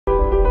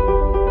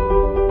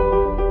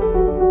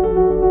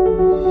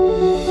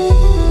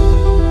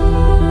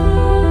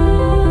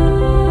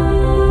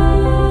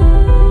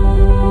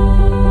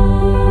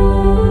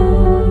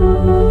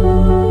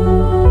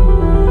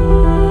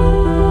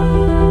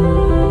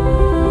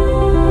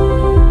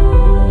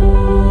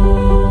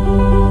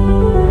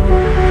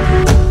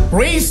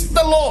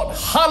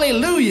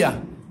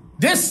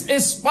This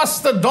is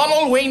Pastor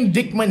Donald Wayne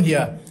Dickman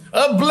here.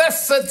 A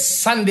blessed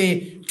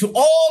Sunday to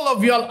all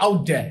of you all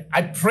out there.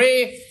 I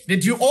pray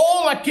that you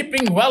all are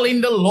keeping well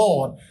in the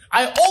Lord.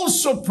 I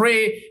also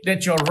pray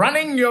that you're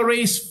running your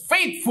race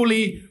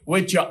faithfully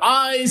with your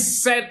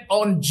eyes set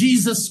on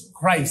Jesus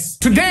Christ.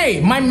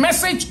 Today, my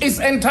message is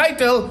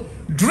entitled,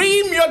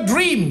 Dream Your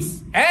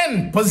Dreams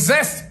and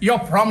Possess Your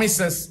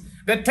Promises.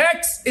 The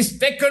text is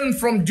taken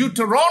from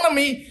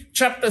Deuteronomy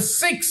chapter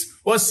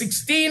 6, verse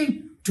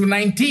 16 to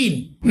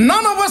 19.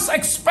 None of us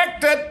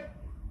expected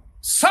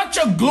such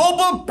a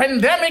global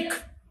pandemic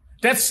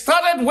that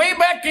started way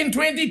back in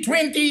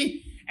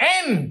 2020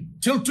 and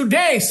till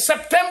today,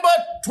 September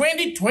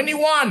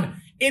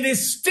 2021, it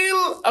is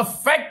still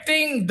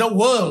affecting the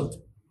world.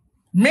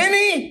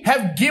 Many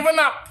have given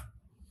up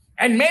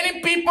and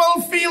many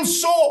people feel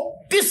so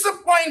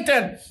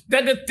disappointed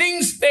that the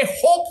things they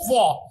hope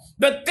for,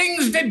 the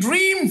things they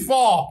dream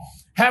for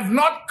have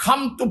not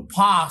come to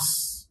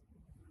pass.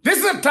 This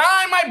is a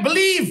time I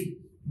believe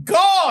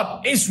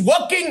God is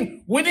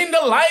working within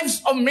the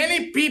lives of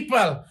many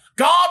people.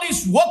 God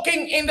is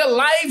working in the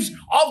lives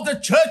of the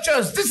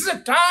churches. This is a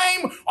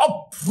time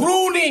of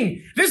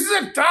pruning. This is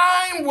a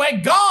time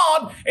where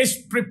God is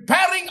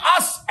preparing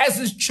us as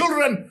His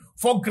children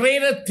for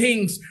greater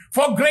things,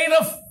 for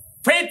greater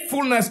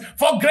faithfulness,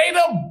 for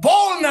greater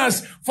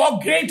boldness, for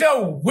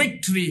greater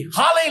victory.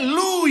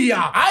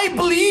 Hallelujah. I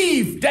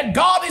believe that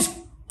God is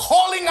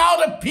calling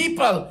out a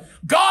people.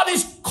 God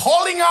is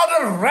calling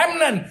out a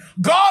remnant.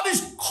 God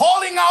is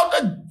calling out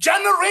a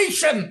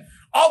generation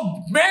of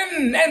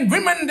men and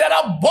women that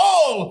are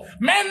bold,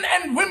 men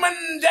and women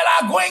that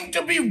are going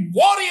to be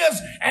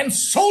warriors and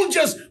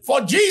soldiers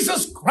for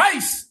Jesus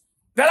Christ,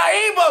 that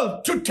are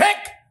able to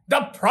take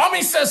the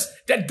promises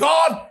that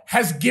God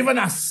has given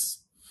us.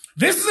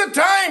 This is a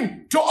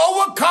time to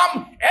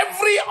overcome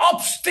every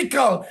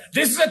obstacle.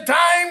 This is a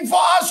time for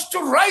us to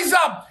rise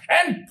up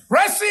and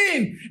press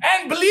in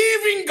and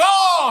believe in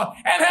God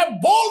and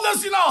have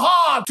boldness in our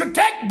heart to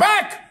take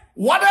back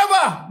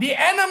whatever the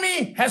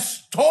enemy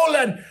has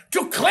stolen,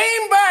 to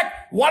claim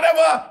back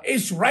whatever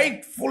is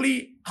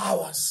rightfully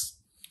ours.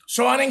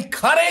 So I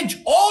encourage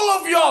all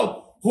of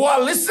y'all who are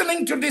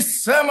listening to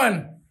this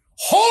sermon,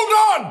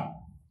 hold on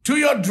to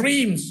your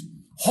dreams.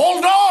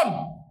 Hold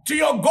on to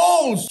your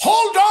goals.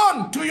 Hold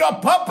on to your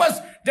purpose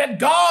that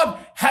God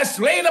has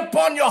laid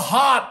upon your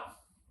heart.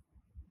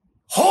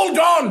 Hold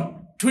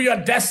on to your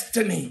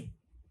destiny.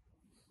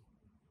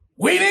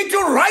 We need to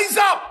rise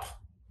up.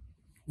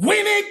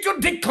 We need to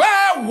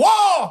declare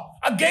war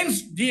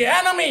against the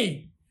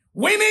enemy.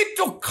 We need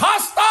to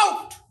cast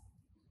out.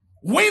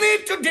 We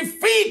need to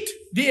defeat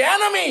the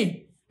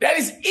enemy that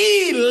is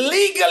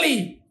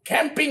illegally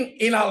camping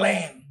in our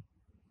land.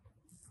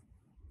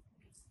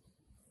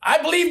 I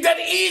believe that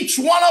each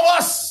one of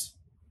us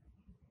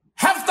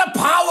have the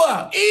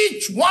power.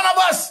 Each one of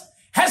us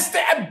has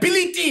the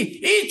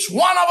ability. Each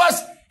one of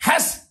us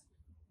has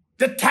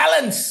the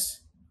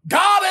talents.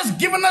 God has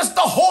given us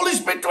the Holy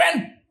Spirit to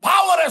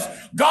empower us.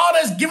 God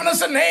has given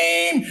us a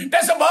name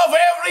that's above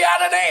every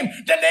other name,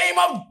 the name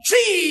of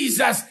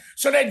Jesus,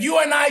 so that you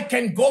and I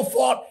can go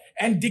forth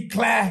and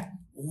declare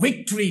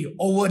victory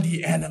over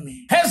the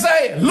enemy. As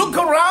I look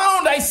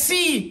around, I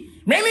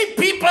see many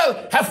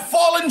people have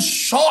fallen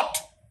short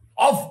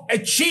of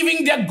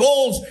achieving their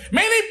goals.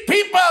 Many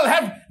people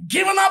have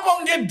given up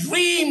on their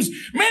dreams.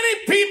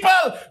 Many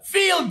people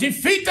feel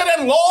defeated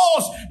and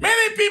lost.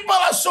 Many people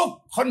are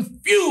so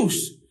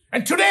confused.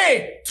 And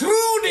today,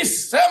 through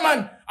this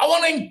sermon, I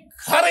want to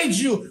encourage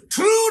you.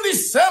 Through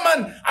this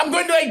sermon, I'm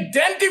going to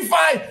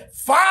identify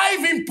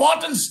 5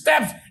 important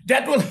steps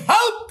that will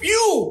help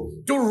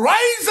you to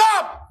rise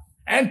up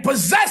and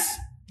possess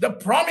the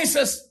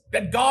promises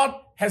that God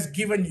has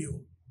given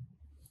you.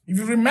 If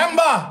you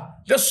remember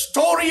the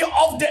story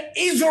of the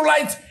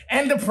Israelites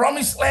and the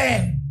promised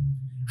land,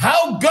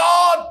 how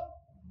God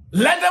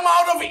led them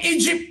out of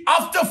Egypt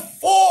after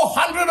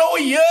 400 over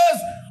years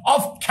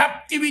of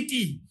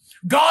captivity.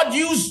 God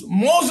used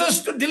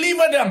Moses to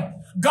deliver them.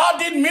 God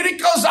did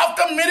miracles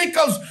after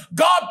miracles.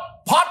 God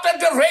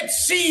parted the Red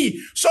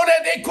Sea so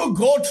that they could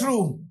go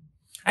through.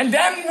 And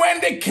then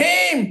when they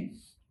came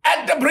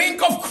at the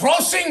brink of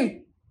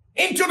crossing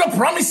into the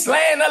promised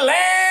land, a land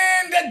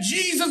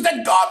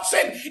that God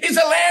said is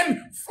a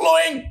land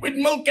flowing with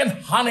milk and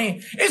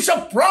honey. It's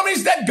a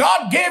promise that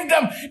God gave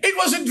them. It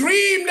was a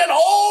dream that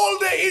all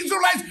the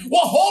Israelites were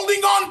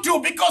holding on to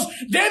because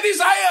they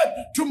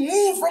desired to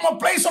move from a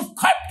place of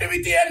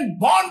captivity and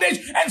bondage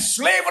and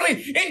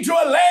slavery into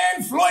a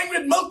land flowing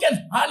with milk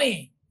and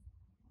honey.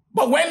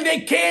 But when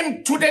they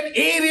came to that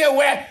area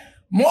where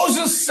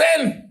Moses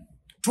sent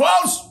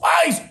 12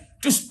 spies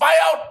to spy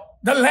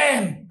out the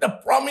land, the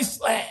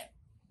promised land,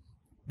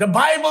 the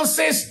Bible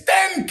says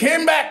 10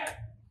 came back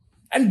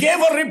and gave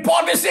a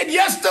report. They said,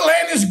 yes, the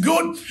land is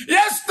good.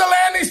 Yes, the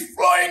land is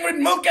flowing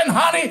with milk and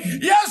honey.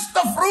 Yes,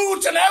 the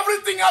fruits and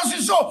everything else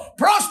is so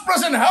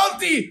prosperous and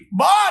healthy.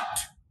 But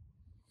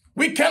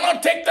we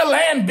cannot take the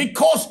land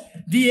because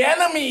The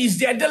enemy is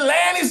there. The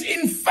land is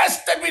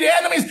infested with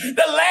enemies.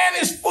 The land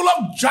is full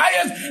of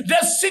giants.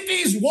 The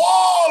city's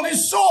wall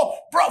is so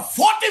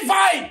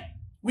fortified.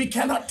 We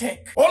cannot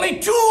take. Only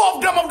 2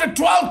 of them of the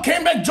 12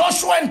 came back.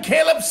 Joshua and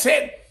Caleb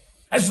said,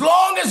 as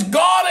long as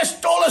God has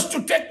told us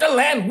to take the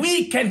land,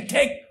 we can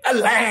take the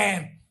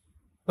land.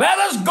 Let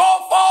us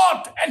go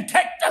forth and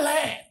take the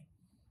land.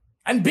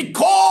 And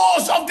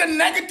because of the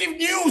negative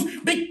news,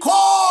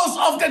 because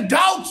of the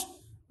doubts,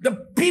 the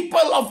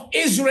people of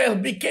Israel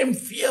became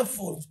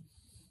fearful.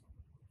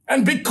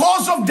 And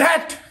because of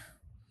that,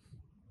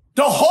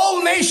 the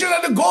whole nation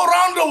had to go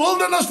around the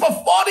wilderness for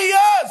 40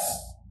 years.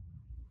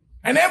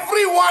 And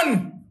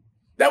everyone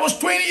that was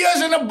 20 years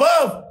and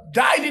above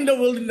died in the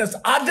wilderness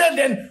other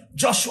than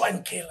Joshua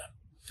and Caleb.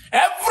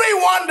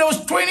 Everyone that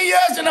was 20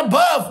 years and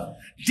above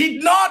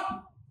did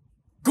not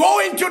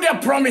go into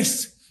their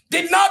promise,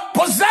 did not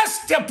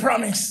possess their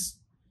promise.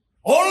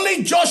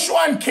 Only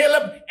Joshua and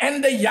Caleb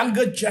and the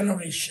younger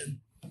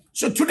generation.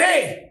 So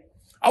today,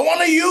 I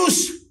want to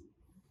use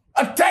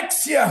a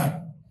text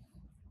here.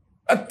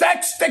 A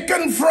text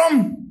taken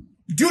from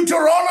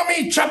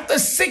Deuteronomy chapter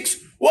 6,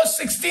 verse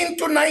 16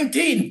 to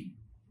 19.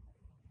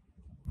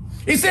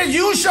 It says,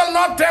 you shall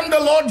not tempt the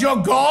Lord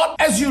your God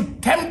as you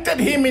tempted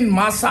him in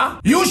Massah.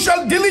 You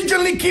shall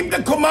diligently keep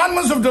the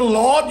commandments of the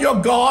Lord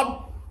your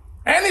God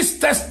and his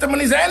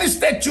testimonies and his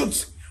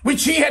statutes,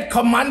 which he had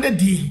commanded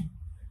thee.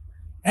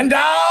 And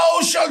thou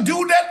shalt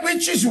do that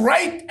which is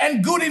right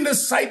and good in the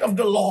sight of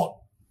the Lord,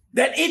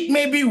 that it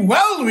may be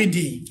well with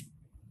thee,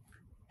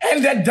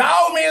 and that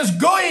thou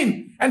mayest go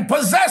in and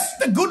possess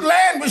the good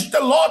land which the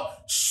Lord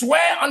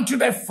sware unto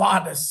their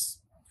fathers,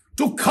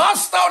 to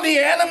cast out the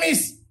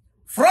enemies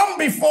from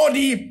before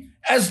thee,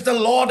 as the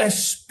Lord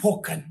has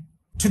spoken.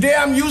 Today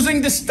I'm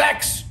using this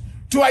text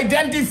to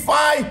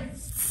identify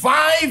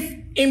 5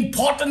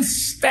 important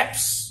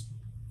steps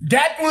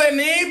that will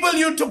enable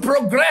you to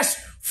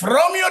progress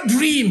from your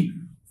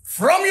dream,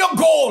 from your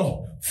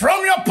goal,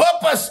 from your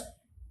purpose,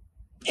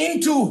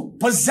 into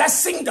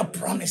possessing the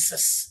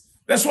promises.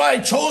 That's why I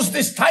chose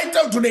this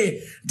title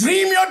today.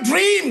 Dream your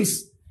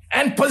dreams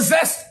and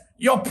possess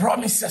your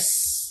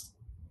promises.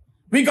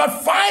 We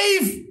got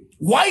 5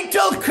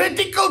 vital,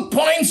 critical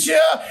points here,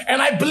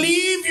 and I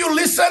believe you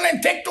listen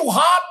and take to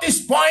heart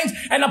these points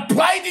and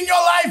apply it in your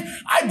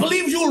life. I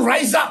believe you'll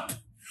rise up.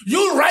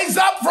 You'll rise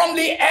up from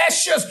the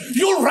ashes.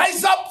 You'll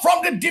rise up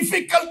from the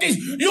difficulties.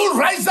 You'll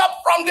rise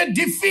up from the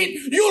defeat.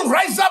 You'll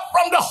rise up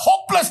from the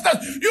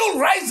hopelessness. You'll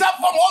rise up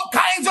from all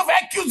kinds of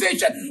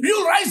accusation.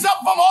 You'll rise up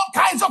from all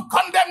kinds of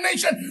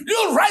condemnation.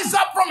 You'll rise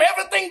up from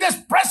everything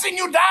that's pressing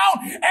you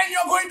down, and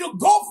you're going to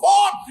go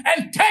forth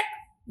and take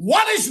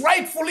what is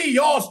rightfully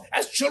yours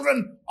as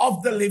children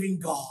of the living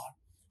God.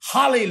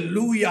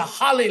 Hallelujah.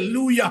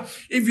 Hallelujah.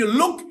 If you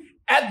look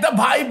at the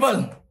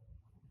Bible,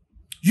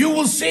 you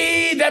will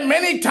see that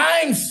many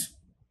times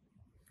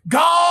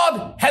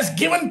God has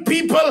given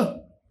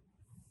people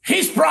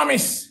his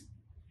promise,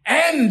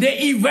 and they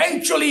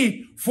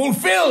eventually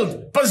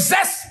fulfilled,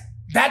 possessed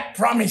that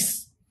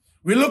promise.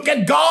 We look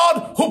at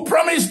God who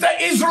promised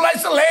the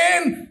Israelites a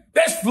land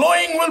that's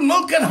flowing with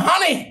milk and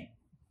honey.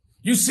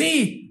 You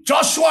see,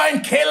 Joshua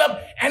and Caleb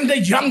and the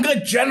younger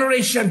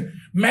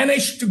generation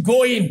managed to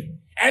go in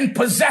and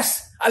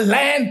possess a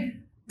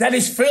land that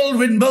is filled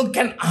with milk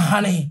and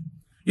honey.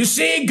 You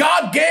see,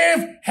 God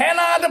gave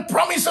Hannah the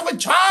promise of a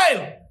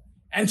child,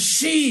 and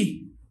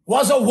she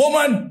was a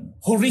woman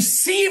who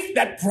received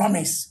that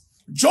promise.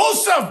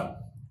 Joseph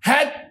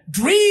had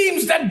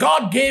dreams that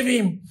God gave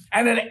him,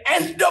 and at the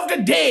end of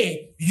the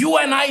day, you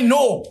and I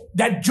know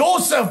that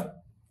Joseph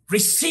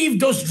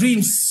received those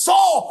dreams,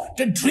 saw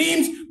the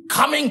dreams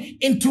coming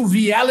into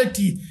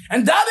reality.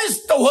 And that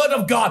is the word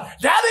of God.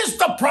 That is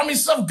the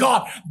promise of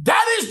God.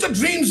 That is the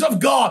dreams of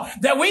God,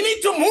 that we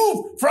need to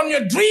move from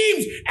your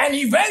dreams and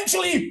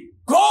eventually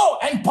go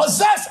and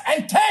possess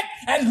and take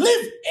and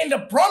live in the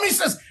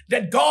promises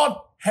that God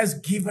has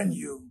given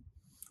you.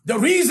 The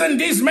reason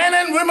these men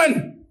and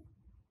women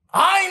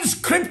are in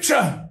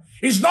scripture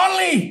is not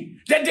only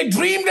that they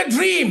dreamed a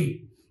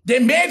dream, they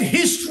made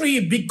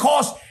history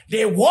because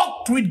they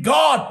walked with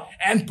God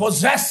and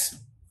possessed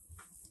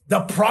the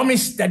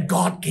promise that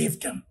God gave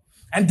them.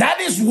 And that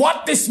is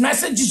what this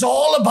message is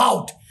all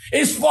about.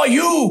 Is for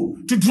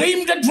you to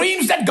dream the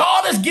dreams that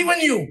God has given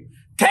you.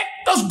 Take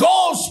those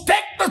goals,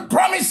 take the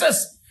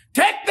promises,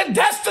 take the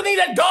destiny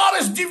that God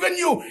has given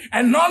you.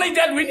 And not only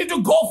that, we need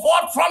to go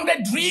forth from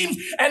the dreams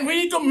and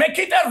we need to make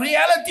it a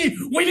reality.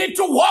 We need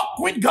to walk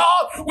with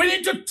God. We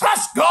need to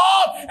trust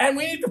God, and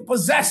we need to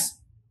possess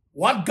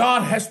what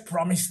God has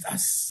promised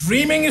us.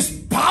 Dreaming is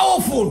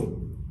powerful.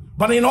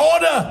 But in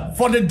order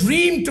for the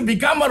dream to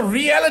become a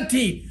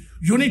reality,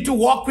 you need to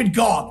walk with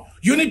God.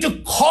 You need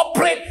to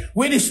cooperate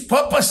with his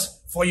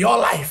purpose for your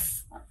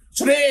life.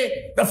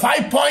 Today, the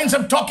 5 points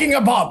I'm talking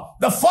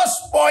about. The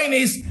first point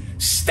is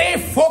stay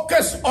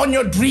focused on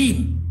your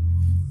dream,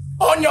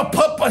 on your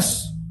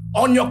purpose,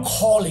 on your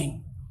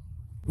calling.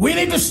 We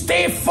need to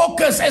stay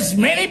focused, as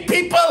many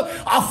people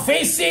are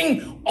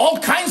facing all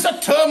kinds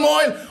of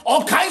turmoil,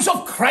 all kinds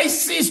of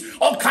crises,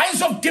 all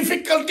kinds of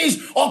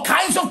difficulties, all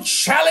kinds of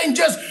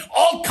challenges,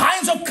 all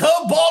kinds of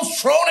curveballs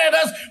thrown at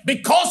us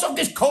because of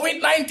this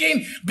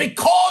COVID-19,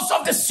 because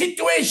of the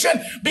situation,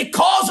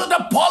 because of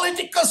the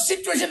political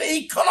situation, the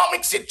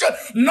economic situation,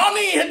 not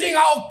only hitting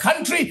our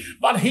country,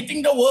 but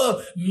hitting the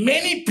world.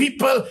 Many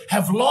people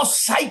have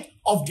lost sight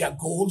of their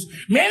goals.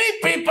 Many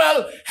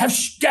people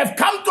have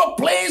come to a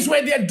place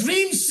where their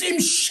dreams seem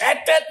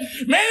shattered.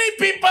 Many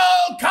people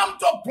come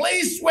to a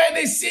place where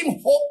they seem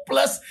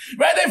hopeless,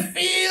 where they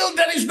feel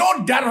there is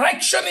no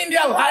direction in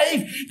their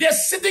life. They're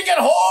sitting at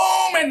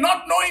home and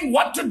not knowing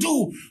what to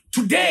do.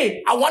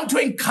 Today, I want to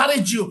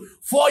encourage you,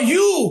 for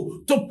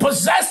you to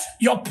possess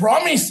your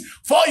promise,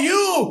 for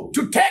you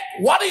to take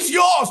what is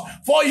yours,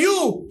 for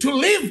you to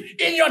live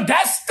in your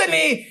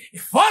destiny.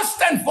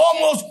 First and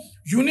foremost,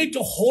 you need to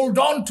hold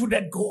on to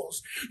the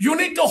goals. You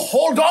need to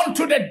hold on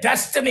to the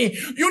destiny.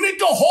 You need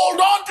to hold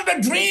on to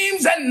the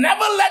dreams and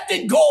never let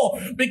it go,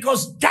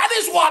 because that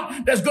is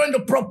what that's going to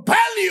propel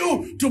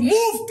you to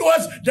move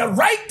towards the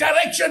right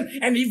direction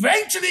and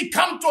eventually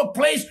come to a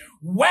place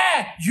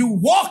where you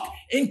walk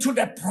into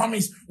that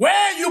promise,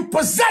 where you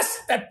possess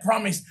that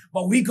promise.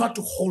 But we got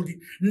to hold it.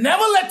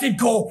 Never let it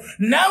go.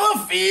 Never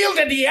feel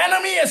that the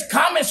enemy has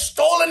come and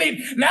stolen it.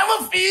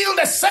 Never feel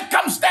that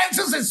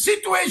circumstances and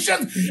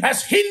situations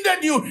has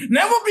hindered you.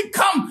 Never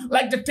become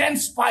like the 10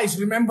 spies.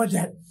 Remember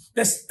that.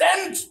 The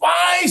 10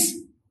 spies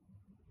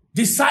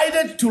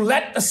decided to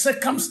let the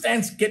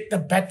circumstance get the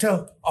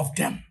better of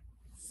them.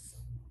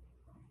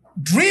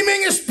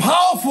 Dreaming is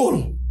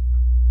powerful.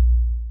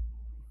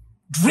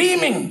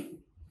 Dreaming.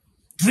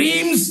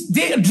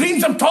 The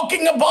dreams I'm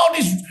talking about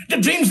is the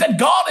dreams that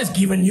God has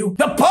given you.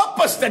 The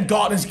purpose that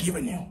God has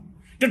given you.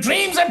 The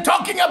dreams I'm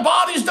talking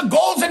about is the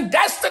goals and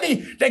destiny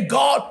that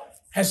God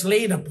has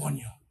laid upon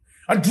you.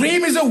 A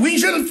dream is a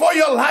vision for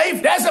your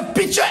life. There's a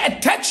picture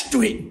attached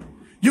to it.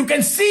 You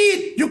can see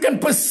it. You can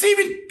perceive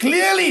it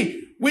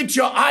clearly with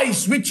your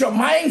eyes, with your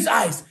mind's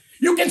eyes.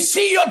 You can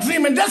see your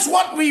dream. And that's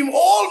what we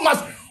all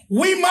must.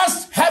 We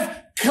must have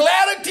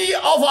clarity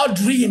of our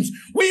dreams.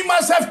 We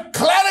must have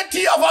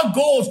clarity of our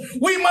goals.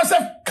 We must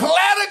have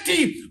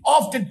clarity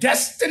of the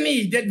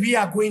destiny that we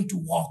are going to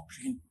walk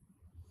in.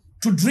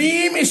 To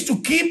dream is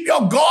to keep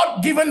your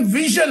God-given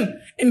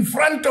vision in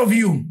front of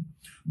you.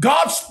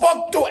 God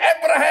spoke to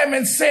Abraham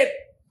and said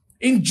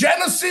in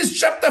Genesis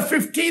chapter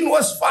 15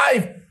 verse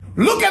 5,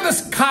 look at the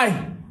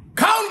sky,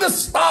 count the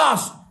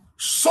stars,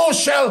 so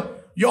shall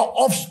your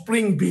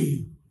offspring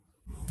be.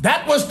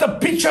 That was the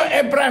picture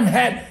Abraham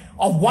had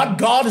of what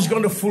God is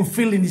going to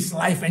fulfill in his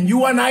life. And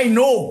you and I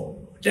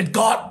know that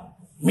God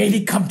made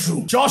it come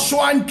true.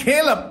 Joshua and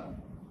Caleb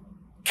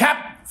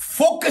kept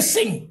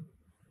focusing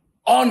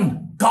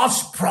on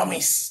God's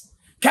promise,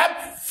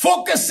 kept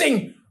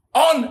focusing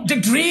on the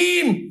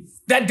dream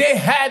that they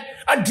had,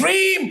 a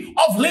dream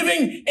of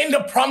living in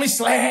the promised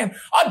land,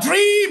 a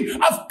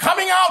dream of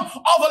coming out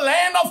of a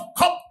land of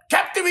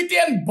captivity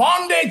and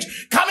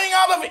bondage, coming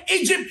out of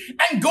Egypt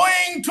and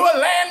going to a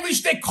land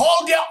which they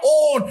call their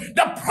own,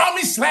 the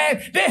promised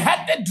land. They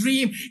had that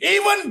dream.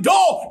 Even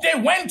though they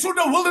went through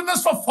the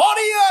wilderness for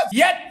 40 years,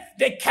 yet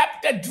they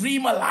kept that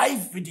dream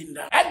alive within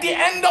them. At the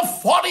end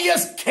of 40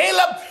 years,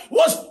 Caleb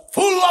was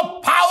full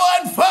of power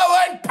and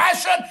fervor and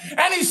passion.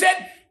 And he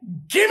said,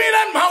 give me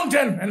that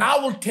mountain and I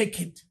will take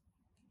it.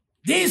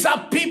 These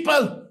are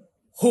people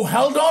who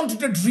held on to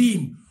the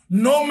dream.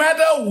 No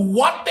matter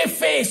what they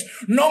face,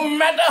 no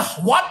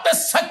matter what the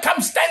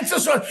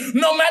circumstances were,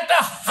 no matter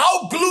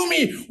how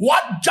gloomy,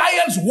 what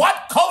giants, what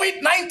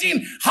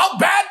COVID-19, how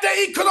bad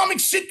the economic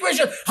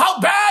situation, how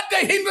bad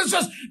the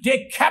hindrances,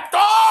 they kept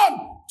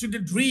on to the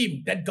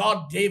dream that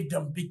God gave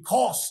them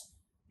because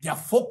their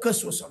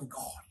focus was on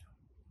God.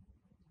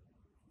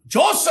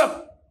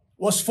 Joseph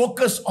was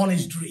focused on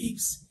his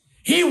dreams.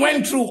 He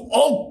went through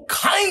all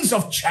kinds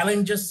of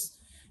challenges.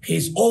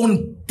 His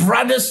own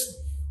brothers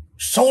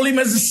sold him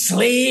as a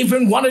slave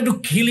and wanted to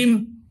kill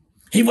him.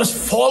 He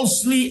was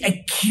falsely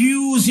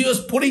accused. He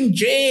was put in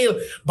jail.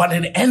 But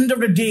at the end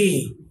of the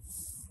day,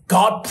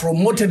 God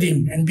promoted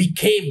him and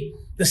became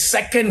the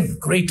second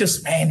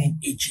greatest man in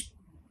Egypt.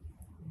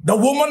 The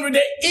woman with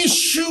the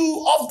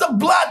issue of the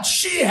blood,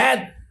 she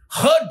had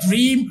her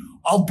dream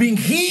of being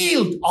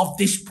healed of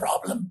this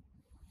problem.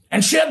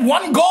 And she had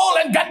one goal,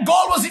 and that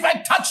goal was, if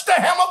I touch the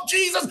hem of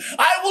Jesus,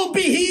 I will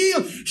be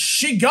healed.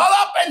 She got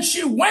up and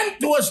she went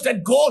towards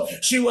that goal.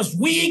 She was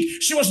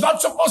weak. She was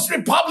not supposed to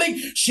be public.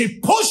 She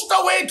pushed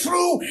her way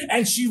through,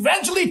 and she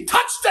eventually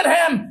touched that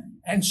hem,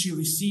 and she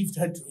received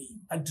her dream.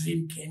 Her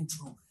dream came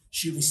true.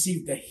 She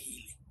received the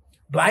healing.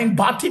 Blind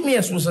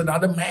Bartimaeus was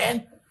another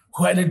man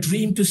who had a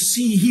dream to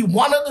see. He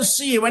wanted to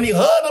see. When he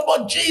heard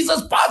about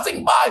Jesus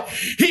passing by,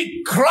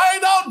 he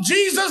cried out,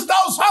 Jesus,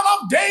 thou son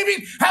of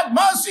David, have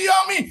mercy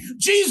on me.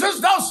 Jesus,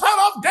 thou son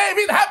of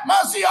David, have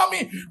mercy on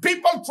me.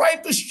 People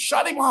tried to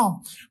shut him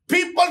out.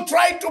 People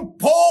try to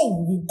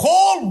pour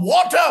cold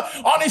water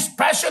on his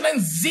passion and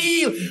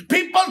zeal.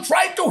 People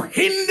try to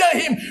hinder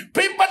him.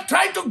 People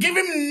try to give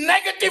him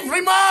negative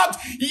remarks.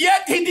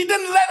 Yet he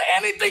didn't let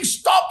anything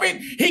stop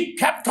it. He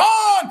kept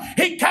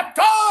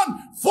on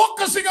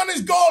focusing on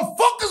his goal,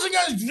 focusing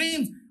on his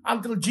dreams,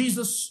 until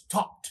Jesus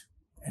stopped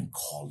and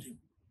called him.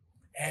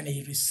 And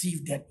he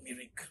received that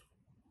miracle.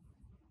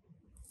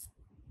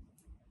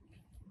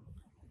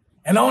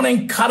 And I want to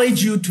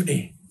encourage you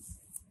today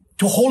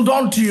to hold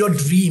on to your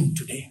dream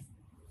today.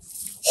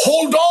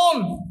 Hold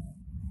on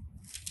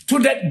to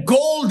that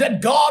goal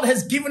that God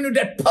has given you,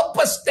 that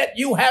purpose that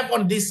you have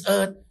on this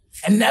earth,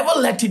 and never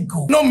let it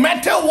go. No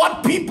matter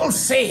what people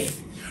say,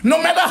 no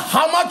matter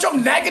how much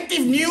of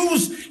negative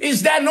news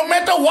is there, no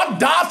matter what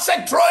darts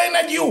are thrown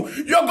at you,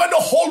 you're going to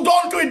hold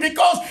on to it,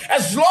 because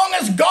as long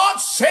as God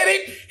said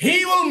it,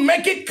 he will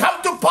make it come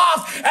to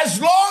pass.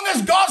 As long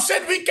as God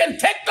said we can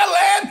take the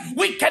land,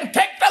 we can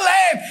take the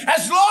land.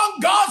 As long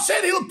God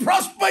said he'll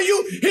prosper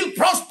you, he'll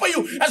prosper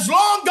you. As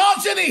long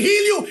God said he'll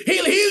heal you,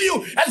 he'll heal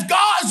you. As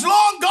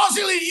long God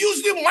said he'll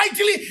use you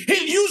mightily,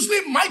 he'll use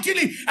you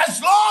mightily.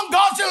 As long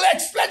God said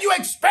let you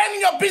expand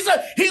in your business,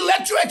 he'll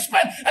let you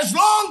expand. As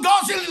long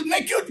God said he'll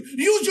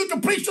use you to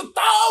preach to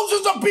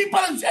thousands of people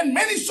and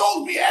many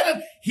souls be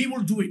added, he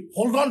will do it.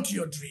 Hold on to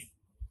your dream.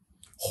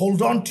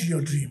 Hold on to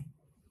your dream.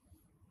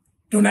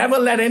 Don't ever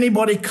let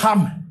anybody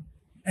come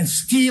and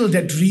steal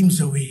their dreams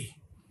away.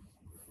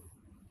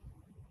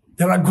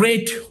 There are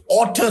great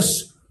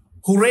authors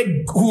who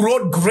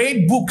wrote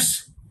great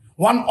books.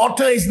 One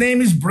author, his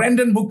name is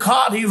Brendan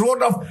Buchard. He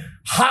wrote of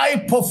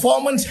high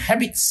performance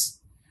habits.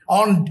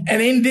 And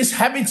in these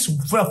habits,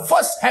 the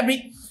first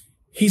habit,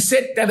 he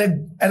said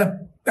that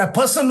a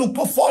person who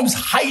performs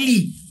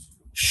highly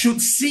should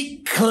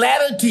seek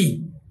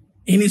clarity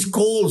in his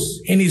goals,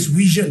 in his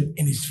vision,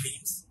 in his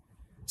dreams.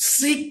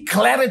 Seek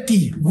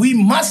clarity. We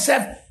must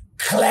have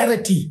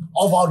clarity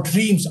of our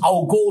dreams,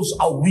 our goals,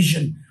 our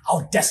vision,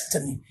 our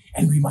destiny,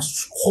 and we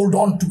must hold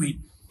on to it.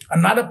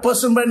 Another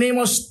person by the name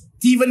of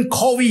Stephen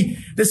Covey,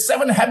 the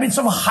 7 habits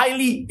of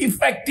highly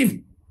effective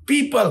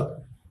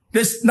people.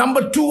 This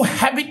number 2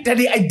 habit that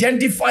he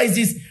identifies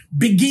is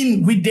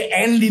begin with the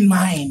end in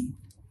mind.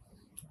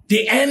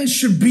 The end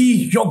should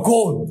be your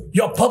goal,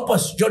 your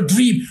purpose, your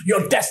dream,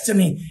 your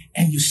destiny.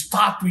 And you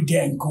start with the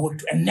end goal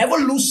and never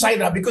lose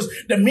sight of it, because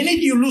the minute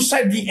you lose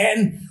sight of the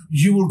end,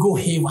 you will go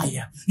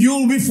haywire. You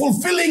will be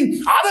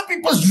fulfilling other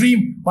people's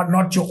dream, but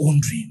not your own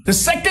dream. The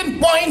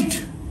second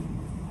point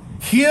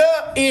here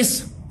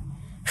is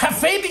have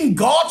faith in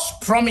God's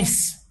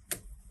promise.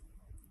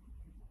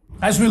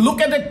 As we look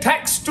at the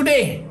text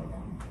today,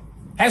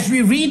 as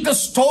we read the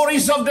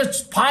stories of the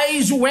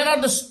spies who went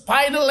out to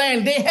spy the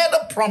land, they had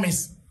a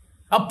promise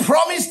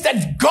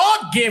that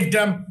God gave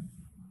them,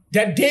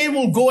 that they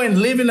will go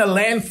and live in a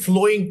land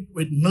flowing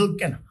with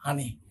milk and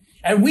honey.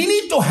 And we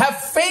need to have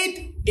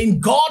faith in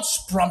God's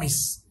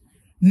promise.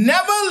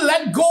 Never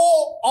let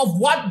go of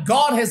what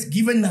God has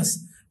given us.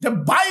 The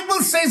Bible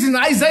says in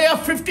Isaiah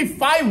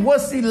 55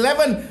 verse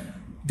 11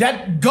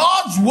 that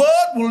God's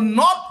word will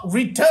not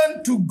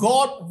return to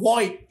God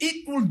void.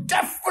 It will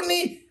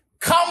definitely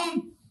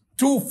come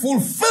to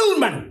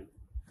fulfillment.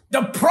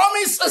 The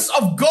promises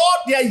of God,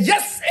 they are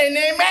yes and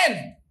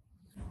amen.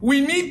 We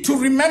need to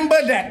remember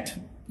that.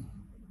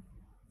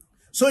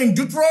 So in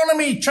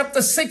Deuteronomy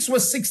chapter 6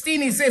 verse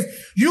 16, he says,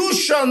 you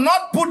shall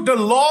not put the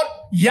Lord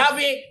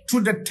Yahweh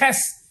to the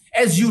test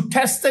as you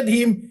tested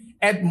him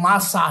at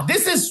Massah.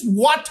 This is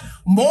what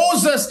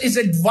Moses is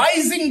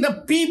advising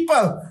the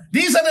people.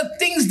 These are the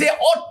things they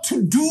ought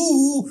to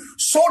do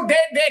so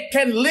that they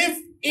can live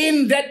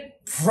in that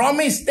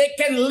promise. They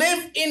can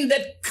live in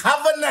that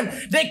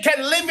covenant. They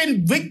can live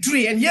in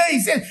victory. And here he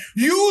says,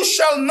 you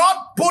shall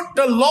not put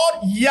the Lord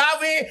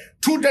Yahweh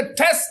to the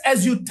test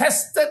as you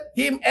tested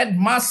him at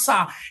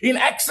Massah. In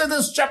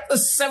Exodus chapter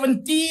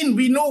 17,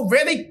 we know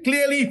very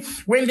clearly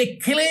when they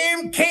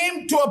came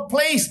to a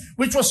place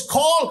which was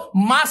called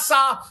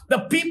Massah, the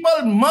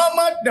people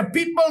murmured, the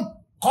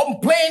people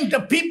complained, the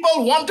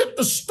people wanted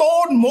to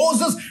stone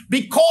Moses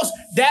because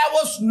there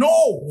was no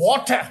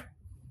water.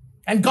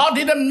 And God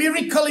did a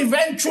miracle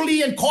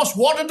eventually and caused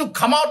water to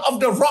come out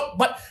of the rock.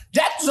 But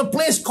that was a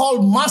place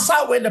called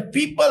Massah where the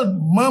people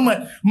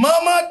murmured.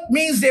 Murmured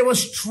means they were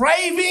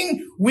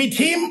striving with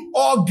him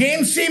or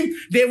against him.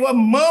 They were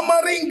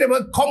murmuring. They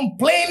were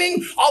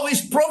complaining of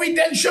his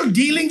providential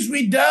dealings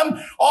with them.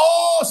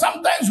 Oh,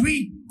 sometimes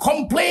we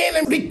complain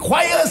and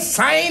require a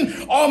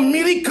sign or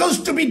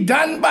miracles to be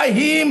done by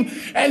him.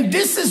 And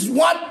this is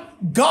what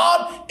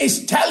God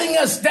is telling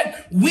us,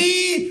 that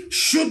we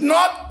should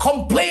not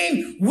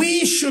complain.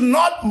 We should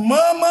not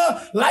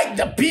murmur like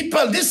the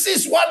people. This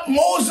is what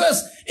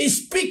Moses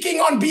is speaking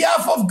on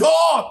behalf of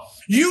God.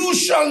 You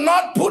shall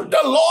not put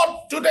the Lord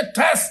to the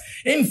test.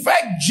 In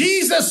fact,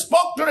 Jesus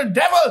spoke to the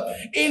devil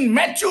in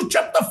Matthew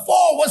chapter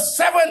 4 verse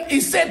 7.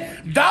 He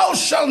said, thou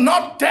shalt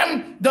not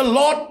tempt the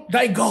Lord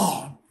thy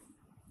God.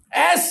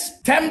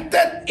 As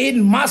tempted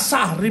in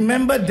Massah,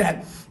 remember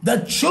that the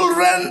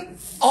children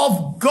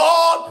of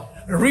God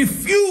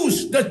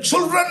refused, the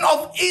children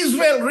of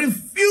Israel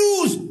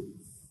refused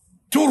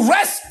to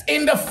rest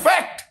in the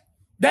fact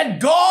that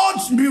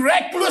God's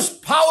miraculous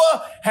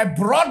power had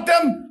brought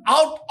them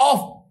out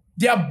of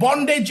their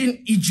bondage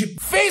in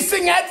Egypt.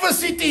 Facing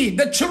adversity,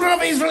 the children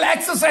of Israel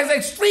exercised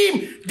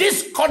extreme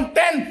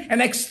discontent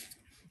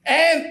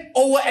and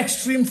over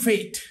extreme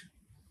faith.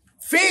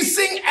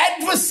 Facing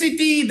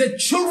adversity, the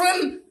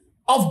children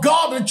of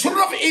God, the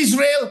children of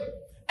Israel,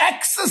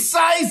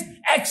 exercised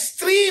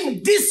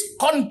extreme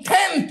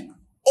discontent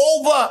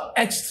over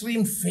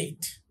extreme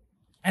faith.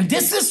 And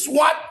this is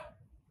what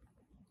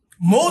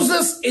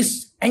Moses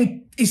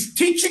is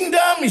teaching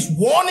them, is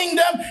warning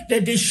them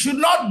that they should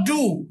not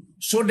do,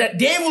 so that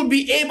they will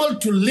be able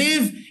to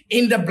live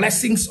in the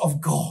blessings of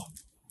God.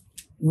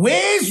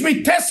 Ways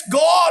we test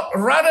God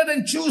rather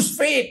than choose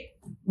faith.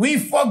 We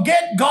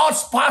forget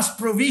God's past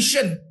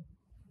provision.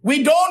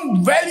 We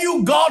don't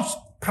value God's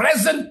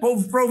present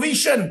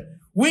provision.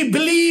 We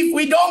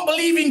don't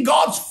believe in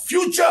God's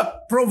future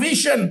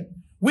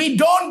provision. We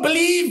don't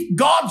believe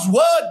God's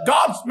word,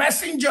 God's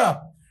messenger.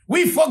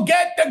 We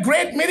forget the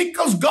great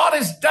miracles God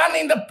has done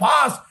in the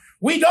past.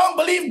 We don't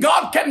believe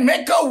God can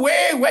make a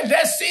way where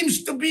there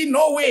seems to be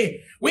no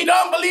way. We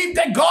don't believe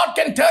that God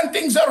can turn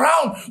things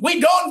around. We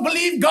don't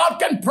believe God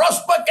can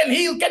prosper, can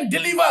heal, can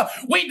deliver.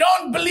 We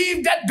don't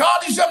believe that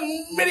God is a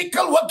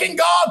miracle working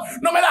God.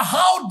 No matter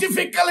how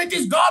difficult it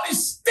is, God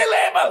is still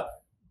able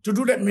to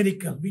do that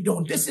miracle. We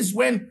don't. This is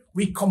when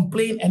we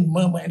complain and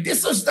murmur. And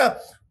this was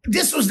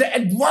the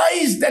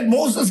advice that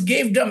Moses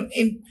gave them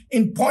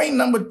in point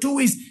number 2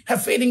 is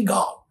have faith in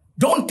God.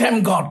 Don't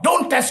tempt God.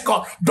 Don't test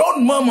God.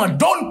 Don't murmur.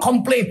 Don't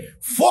complain.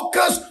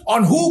 Focus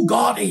on who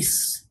God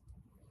is.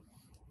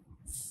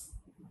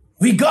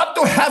 We got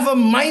to have a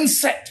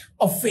mindset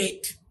of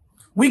faith.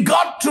 We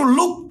got to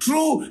look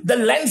through the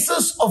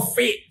lenses of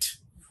faith.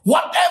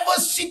 Whatever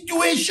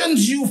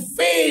situations you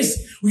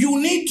face,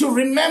 you need to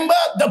remember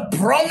the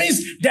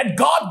promise that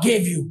God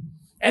gave you.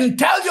 And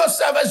tell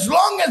yourself, as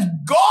long as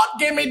God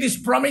gave me this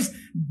promise,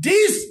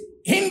 these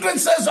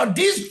hindrances or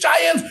these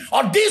giants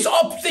or these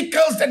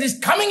obstacles that is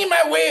coming in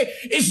my way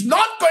is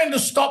not going to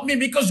stop me,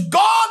 because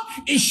God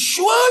is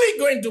surely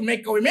going to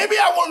make a way. Maybe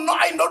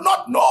I do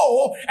not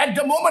know at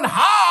the moment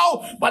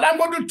how, but I'm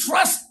going to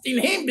trust in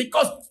Him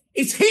because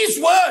it's His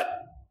word.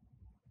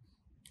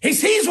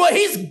 It's His word.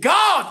 He's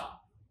God.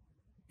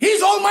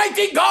 He's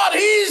Almighty God.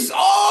 He's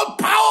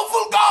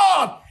all-powerful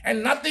God,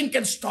 and nothing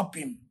can stop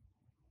Him.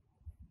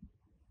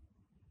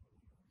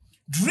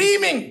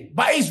 Dreaming,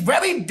 by its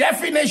very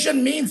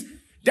definition, means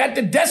that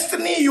the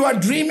destiny you are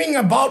dreaming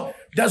about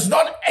does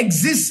not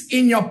exist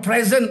in your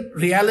present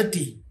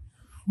reality.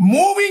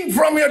 Moving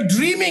from your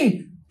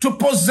dreaming to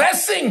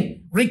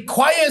possessing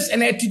requires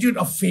an attitude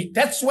of faith.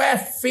 That's where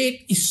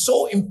faith is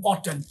so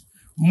important.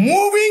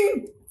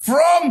 Moving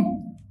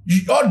from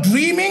your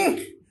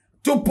dreaming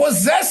to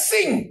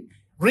possessing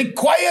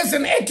requires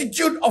an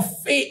attitude of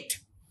faith.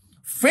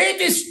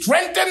 Faith is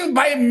strengthened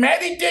by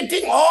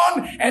meditating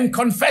on and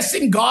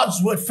confessing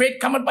God's word. Faith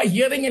cometh by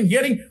hearing, and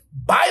hearing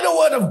by the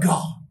word of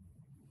God,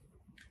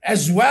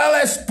 as well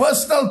as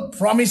personal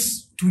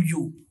promise to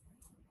you.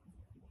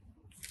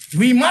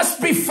 We must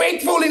be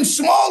faithful in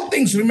small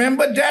things.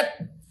 Remember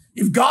that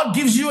if God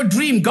gives you a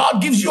dream,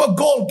 God gives you a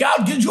goal,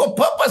 God gives you a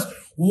purpose,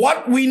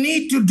 what we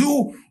need to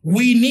do,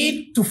 we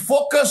need to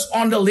focus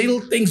on the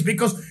little things,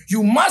 because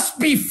you must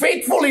be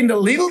faithful in the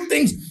little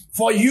things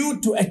for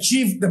you to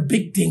achieve the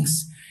big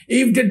things.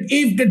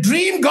 If the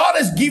dream God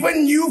has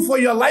given you for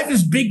your life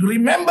is big,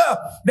 remember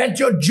that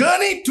your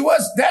journey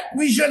towards that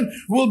vision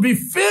will be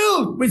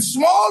filled with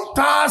small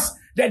tasks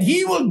that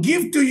He will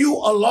give to you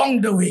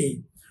along the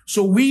way.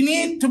 So we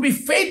need to be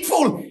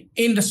faithful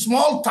in the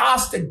small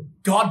tasks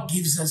that God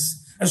gives us.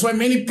 That's why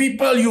many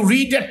people, you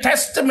read their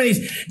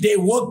testimonies, they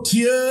worked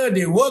here,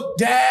 they worked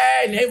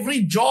there, and every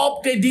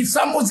job they did,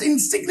 some was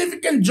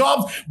insignificant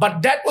jobs,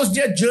 but that was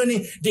their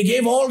journey. They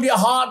gave all their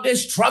heart, they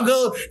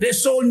struggled, they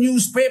sold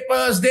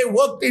newspapers, they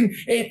worked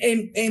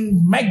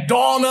in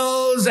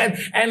McDonald's,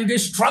 and they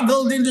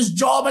struggled in this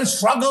job and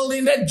struggled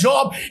in that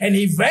job. And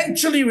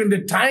eventually, when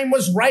the time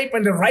was ripe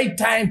and the right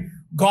time,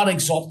 God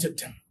exalted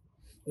them.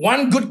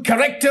 One good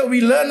character we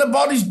learn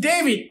about is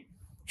David.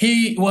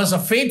 He was a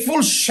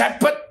faithful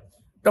shepherd.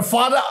 The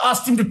father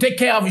asked him to take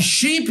care of his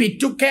sheep. He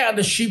took care of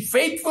the sheep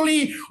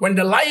faithfully. When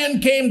the lion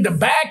came, the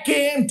bear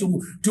came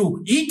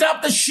to eat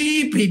up the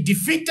sheep. He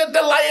defeated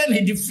the lion.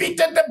 He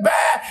defeated the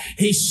bear.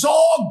 He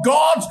saw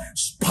God's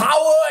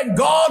power and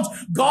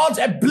God's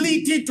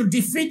ability to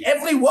defeat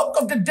every work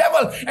of the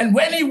devil. And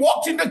when he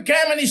walked into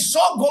camp and he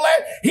saw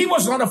Goliath, he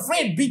was not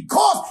afraid,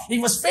 because he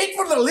was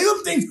faithful to the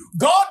little things.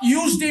 God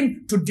used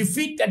him to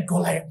defeat that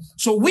Goliath.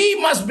 So we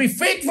must be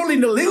faithful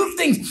in the little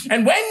things.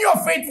 And when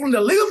you're faithful in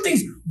the little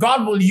things,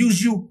 God will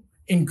use you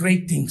in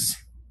great things.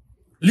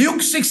 Luke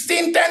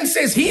 16:10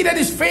 says, he that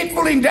is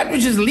faithful in that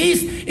which is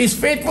least is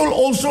faithful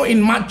also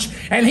in much.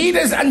 And he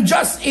that is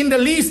unjust in the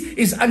least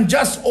is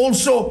unjust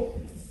also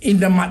in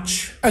the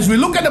much. As we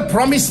look at the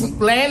promised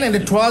land and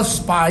the 12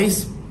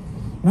 spies,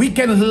 we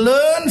can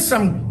learn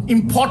some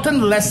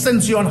important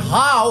lessons on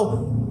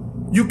how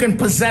you can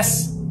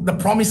possess the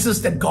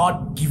promises that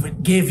God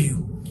gave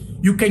you.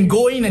 You can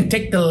go in and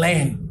take the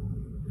land.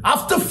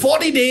 After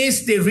 40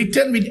 days, they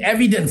returned with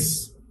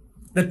evidence.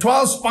 The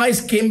 12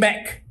 spies came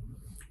back.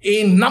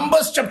 In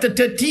Numbers chapter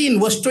 13,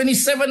 verse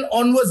 27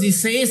 onwards, he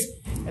says,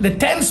 the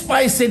 10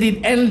 spies said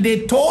it, and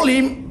they told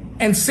him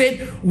and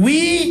said,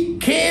 we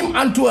came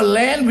unto a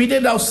land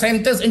within our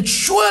centers, and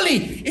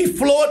surely it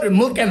flowed with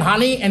milk and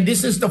honey, and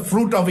this is the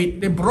fruit of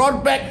it. They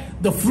brought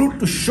back the fruit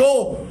to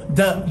show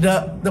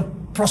the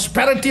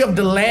prosperity of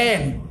the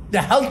land,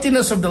 the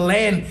healthiness of the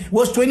land.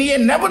 Verse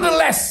 28,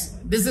 nevertheless,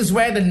 this is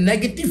where the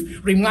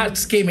negative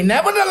remarks came in.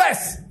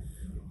 Nevertheless,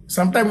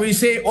 sometimes we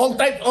say all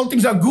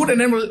things are good,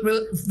 and then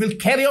we'll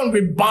carry on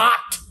with but.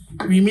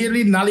 We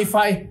immediately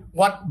nullify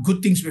what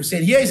good things we've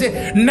said. Here he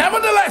said,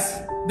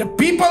 nevertheless, the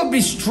people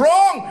be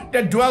strong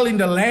that dwell in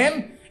the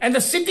land, and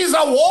the cities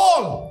are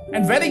walled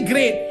and very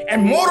great.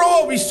 And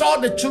moreover, we saw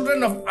the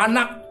children of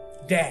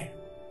Anak there.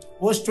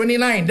 Verse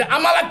 29, the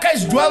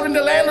Amalekites dwell in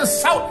the land of the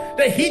south,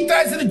 the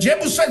Hittites and the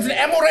Jebusites and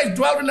the Amorites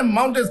dwell in the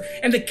mountains,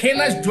 and the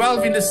Canaanites dwell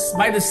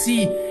by the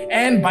sea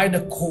and by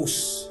the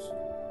coast.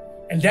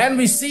 And then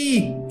we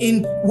see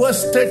in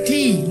verse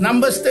 30,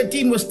 Numbers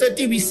 13, verse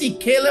 30, we see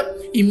Caleb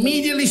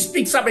immediately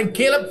speaks up, and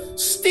Caleb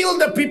stilled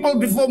the people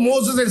before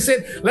Moses and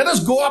said, let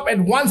us go up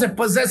at once and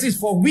possess it,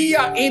 for we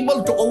are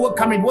able to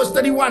overcome it. Verse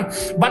 31,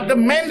 but the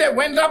men that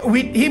went up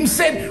with him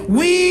said,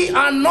 we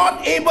are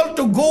not able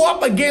to go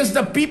up against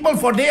the people,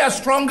 for they are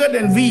stronger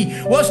than we.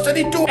 Verse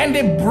 32, and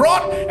they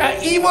brought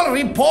an evil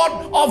report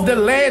of the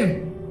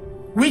land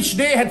which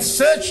they had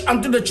searched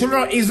unto the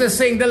children of Israel,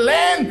 saying, the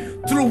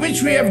land through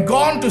which we have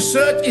gone to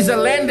search is a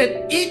land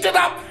that eateth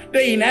up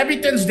the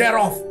inhabitants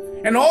thereof.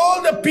 And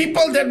all the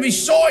people that we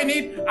saw in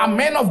it are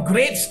men of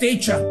great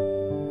stature.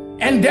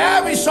 And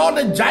there we saw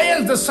the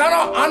giants, the son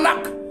of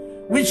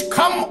Anak, which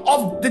come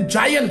of the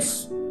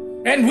giants.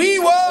 And we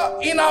were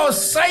in our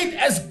sight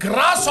as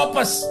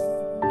grasshoppers,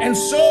 and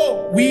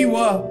so we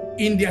were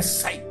in their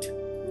sight.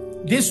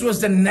 This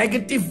was the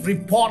negative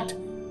report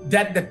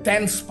that the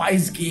 10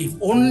 spies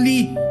gave.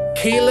 Only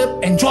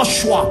Caleb and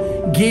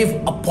Joshua gave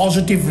a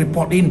positive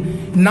report.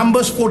 In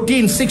Numbers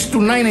 14, 6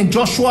 to 9, and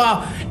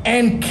Joshua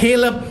and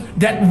Caleb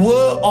that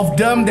were of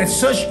them that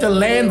searched the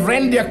land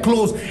rent their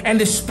clothes, and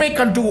they spake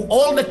unto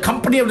all the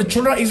company of the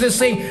children of Israel,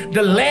 saying,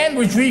 the land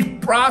which we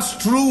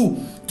passed through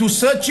to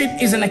search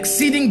it is an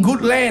exceeding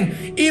good land.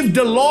 If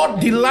the Lord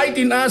delight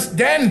in us,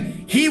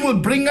 then he will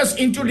bring us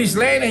into this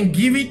land and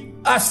give it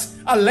us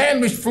a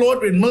land which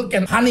flowed with milk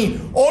and honey.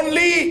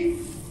 Only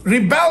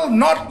rebel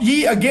not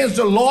ye against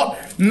the Lord,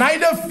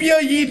 neither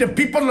fear ye the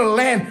people of the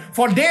land,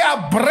 for they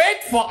are bread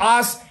for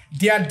us.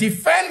 Their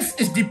defense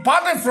is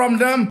departed from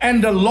them,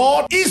 and the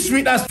Lord is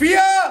with us.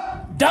 Fear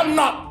them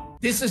not.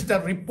 This is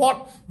the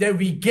report that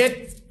we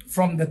get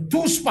from the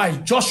 2 spies,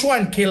 Joshua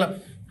and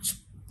Caleb.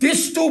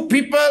 These 2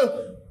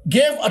 people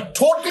gave a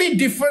totally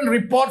different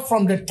report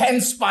from the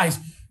 10 spies.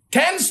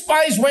 10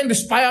 spies went to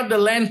spy out the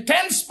land.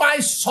 10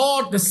 spies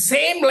saw the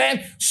same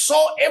land,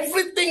 saw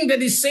everything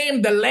that is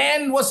same. The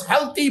land was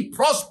healthy,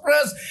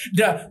 prosperous.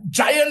 The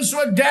giants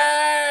were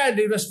there.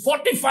 There was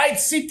fortified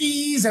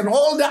cities, and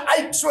all the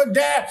heights were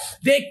there.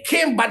 They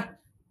came,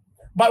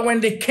 but when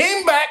they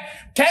came back,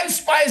 10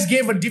 spies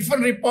gave a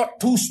different report.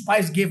 2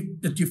 spies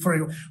gave the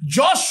different report.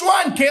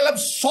 Joshua and Caleb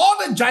saw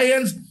the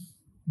giants,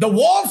 the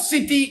walled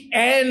city,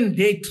 and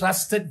they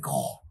trusted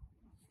God.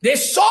 They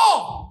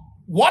saw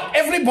what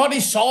everybody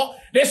saw.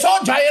 They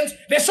saw giants,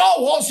 they saw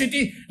a walled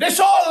city, they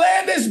saw a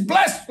land is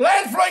blessed,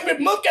 land flowing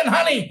with milk and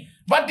honey.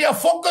 But their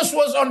focus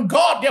was on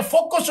God. Their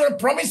focus was on the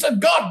promise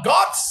of God.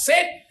 God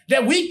said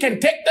that we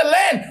can take the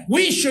land.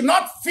 We should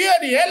not fear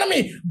the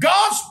enemy.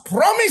 God's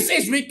promise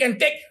is we can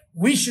take.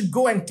 We should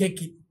go and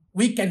take it.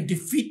 We can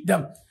defeat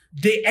them.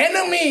 The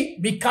enemy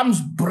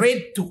becomes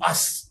bread to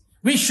us.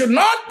 We should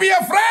not be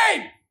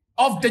afraid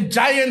of the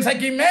giants. I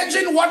can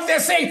imagine what they're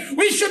saying.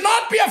 We should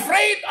not be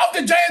afraid of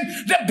the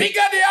giants. The bigger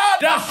they are,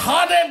 the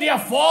harder their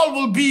fall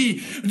will be.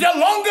 The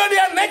longer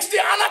their necks the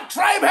Anak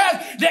tribe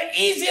has, the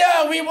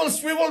easier we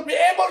will be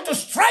able to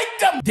strike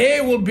them.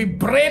 They will be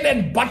bread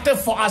and butter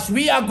for us.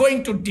 We are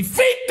going to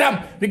defeat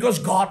them because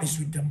God is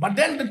with them. But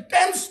then the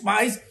 10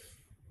 spies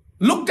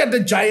looked at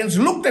the giants,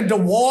 looked at the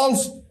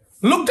walls,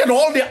 looked at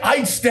all the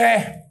heights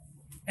there,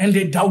 and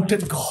they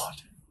doubted God.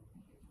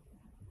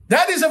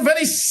 That is a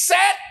very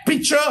sad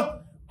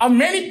picture of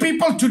many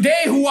people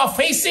today who are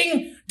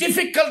facing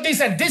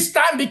difficulties at this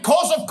time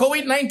because of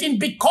COVID-19,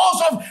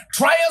 because of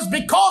trials,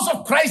 because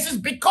of crisis,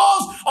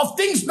 because of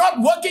things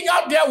not working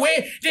out their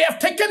way. They have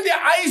taken their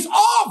eyes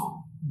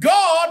off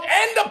God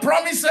and the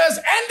promises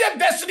and their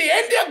destiny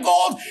and their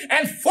goals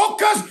and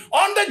focus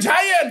on the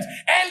giants,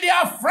 and they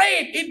are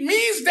afraid. It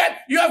means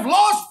that you have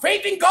lost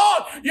faith in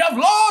God. You have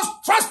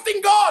lost trust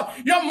in God.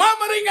 You're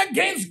murmuring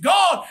against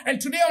God. And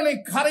today I want to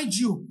encourage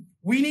you.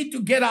 We need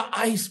to get our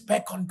eyes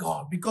back on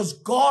God because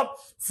God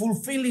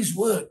fulfilled his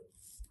word.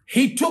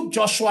 He took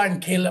Joshua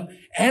and Caleb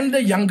and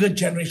the younger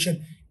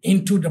generation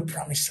into the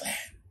promised land.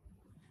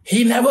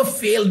 He never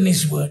failed in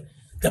his word.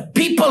 The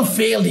people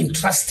failed in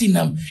trusting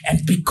him,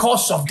 and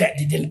because of that,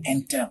 they didn't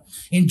enter.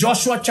 In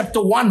Joshua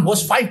chapter 1,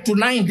 verse 5 to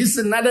 9, this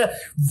is another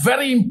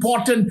very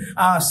important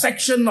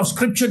section of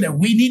scripture that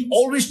we need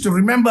always to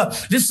remember.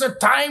 This is a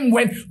time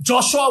when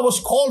Joshua was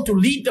called to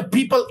lead the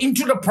people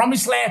into the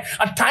promised land,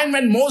 a time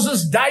when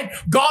Moses died.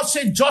 God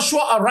said,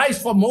 Joshua,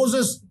 arise, for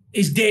Moses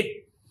is dead.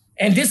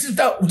 And this is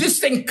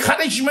this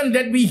encouragement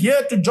that we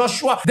hear to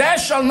Joshua. There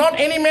shall not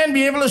any man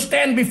be able to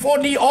stand before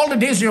thee all the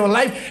days of your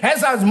life.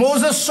 As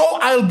Moses, so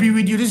I'll be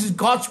with you. This is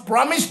God's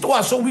promise to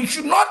us. So we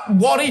should not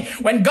worry.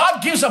 When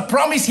God gives a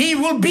promise, he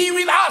will be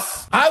with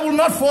us. I will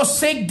not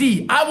forsake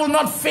thee. I will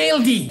not fail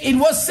thee. In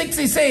verse 6,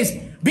 he says,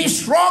 be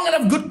strong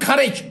and of good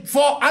courage,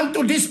 for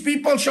unto this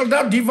people shalt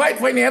thou divide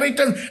for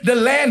inheritance the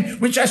land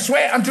which I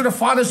swear unto the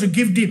fathers to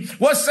give thee.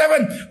 Verse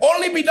 7,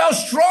 only be thou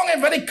strong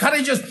and very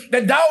courageous,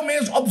 that thou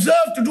mayest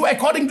observe to do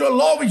according to the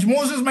law which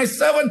Moses my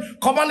servant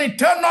commanded.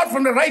 Turn not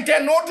from the right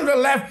hand nor to the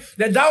left,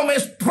 that thou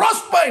mayest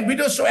prosper in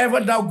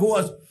whithersoever thou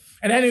goest.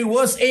 And then in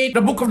verse 8,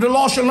 the book of the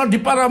law shall not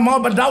depart out of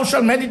mouth, but thou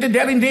shalt meditate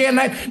therein day and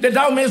night, that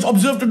thou mayest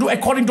observe to do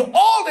according to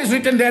all that is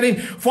written therein.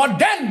 For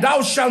then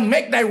thou shalt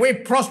make thy way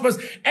prosperous,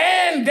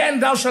 and then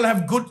thou shalt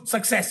have good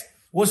success.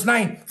 Verse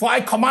 9, for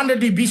I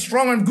commanded thee, be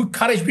strong and good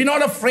courage, be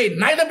not afraid,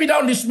 neither be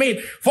thou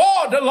dismayed, for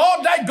the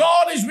Lord thy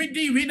God is with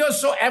thee,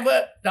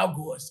 whithersoever thou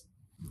goest.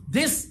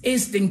 This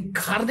is the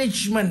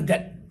encouragement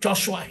that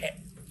Joshua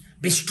had.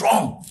 Be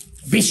strong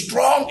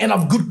and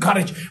of good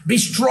courage. Be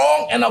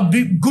strong and of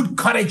good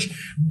courage.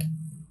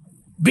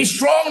 Be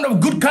strong and of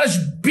good courage.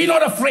 Be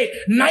not afraid,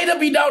 neither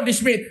be thou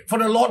dismayed, for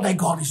the Lord thy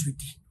God is with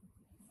thee.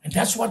 And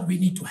that's what we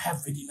need to have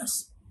within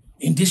us.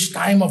 In this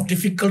time of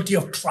difficulty,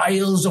 of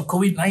trials, of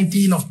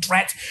COVID-19, of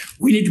threats,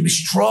 we need to be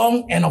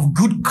strong and of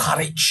good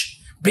courage.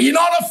 Be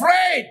not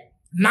afraid,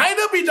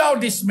 neither be thou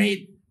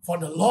dismayed, for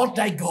the Lord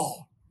thy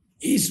God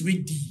is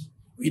with thee,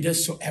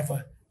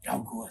 whithersoever thou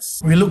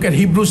goest. We look at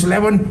Hebrews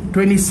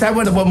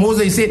 11:27 about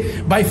Moses. He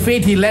said, by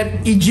faith he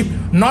left Egypt,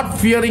 not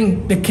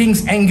fearing the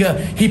king's anger.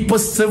 He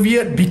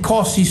persevered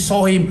because he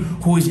saw him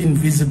who is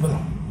invisible.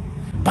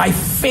 By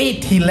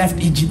faith he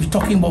left Egypt. We're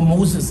talking about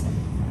Moses.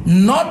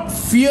 Not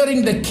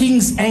fearing the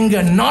king's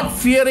anger, not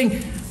fearing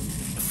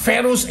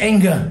Pharaoh's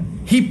anger.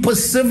 He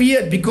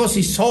persevered because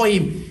he saw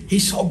him. He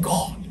saw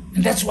God.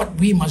 And that's what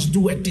we must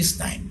do at this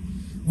time.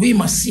 We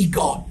must see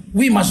God.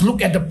 We must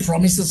look at the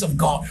promises of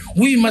God.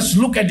 We must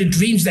look at the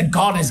dreams that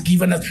God has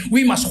given us.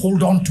 We must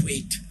hold on to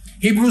it.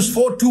 Hebrews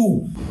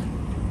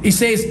 4:2. It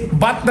says,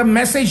 but the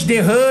message they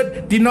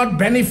heard did not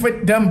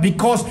benefit them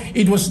because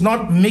it was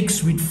not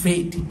mixed with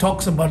faith. He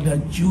talks about the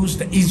Jews,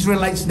 the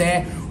Israelites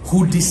there,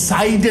 who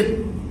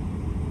decided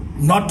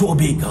not to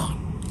obey God.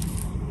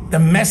 The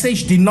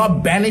message did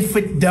not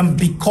benefit them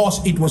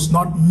because it was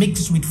not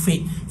mixed with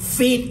faith.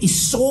 Faith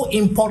is so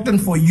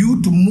important for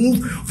you to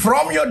move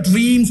from your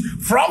dreams,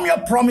 from your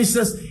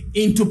promises,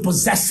 into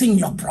possessing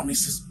your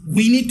promises.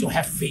 We need to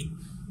have faith.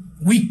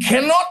 We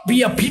cannot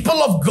be a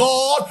people of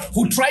God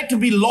who try to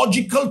be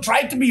logical,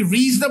 try to be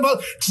reasonable,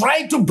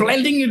 try to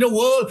blending in the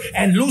world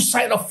and lose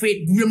sight of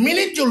faith. The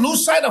minute you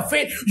lose sight of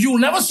faith, you'll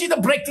never see the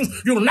breakthroughs.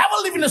 You'll never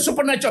live in the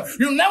supernatural.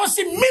 You'll never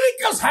see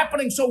miracles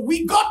happening. So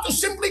we got to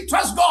simply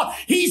trust God.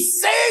 He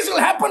says it'll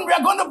happen. We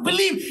are going to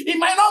believe. It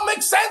might not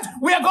make sense.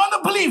 We are going to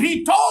believe.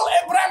 He told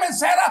Abraham and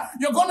Sarah,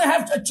 you're going to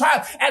have a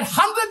child at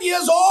 100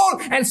 years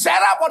old, and Sarah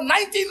about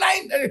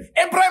 99,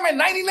 Abraham at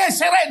 99,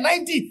 Sarah at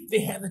 90. They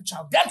had a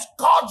child. That's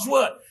God's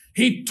word.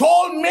 He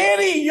told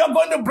Mary, you're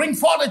going to bring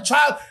forth a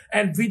child,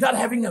 and without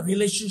having a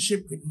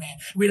relationship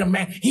with a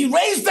man. He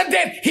raised the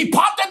dead. He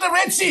parted the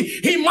Red Sea.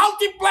 He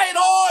multiplied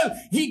oil.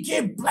 He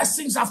gave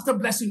blessings after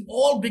blessing,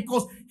 all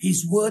because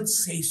his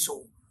words say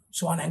so.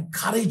 So I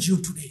encourage you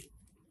today,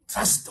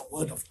 trust the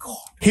word of God.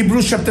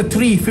 Hebrews chapter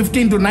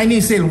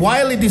 3:15-19 says,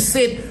 while it is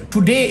said,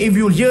 today if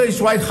you hear his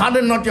voice,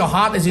 harden not your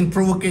heart as in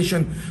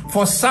provocation.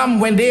 For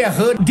some, when they are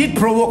heard, did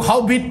provoke,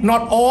 howbeit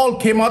not all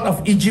came out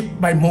of Egypt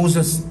by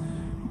Moses.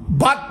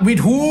 But with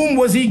whom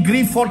was he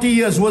grieved 40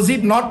 years? Was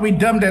it not with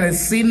them that had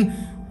sinned,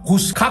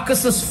 whose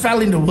carcasses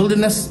fell in the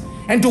wilderness?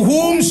 And to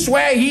whom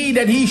sware he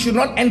that he should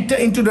not enter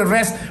into the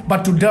rest,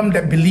 but to them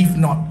that believe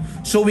not?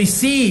 So we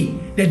see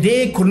that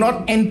they could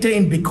not enter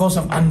in because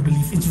of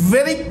unbelief. It's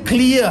very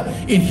clear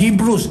in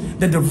Hebrews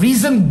that the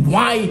reason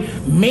why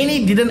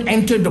many didn't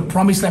enter the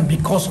promised land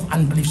because of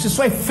unbelief. That's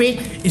why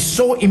faith is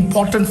so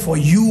important for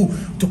you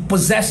to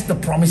possess the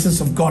promises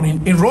of God.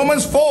 In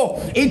Romans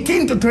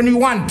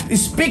 4:18-21, it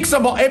speaks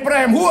about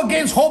Abraham, who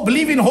against hope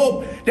believed in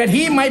hope, that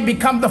he might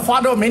become the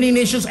father of many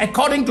nations,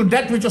 according to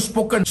that which was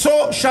spoken.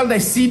 So shall thy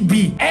seed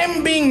be.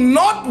 And being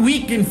not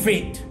weak in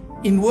faith,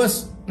 in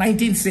verse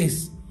 19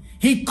 says,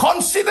 he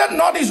considered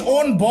not his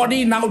own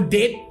body now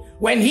dead,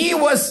 when he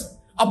was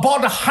about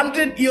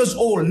 100 years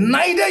old,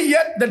 neither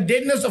yet the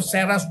deadness of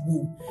Sarah's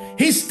womb.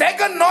 He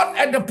staggered not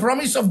at the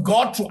promise of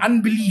God through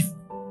unbelief,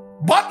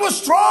 but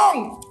was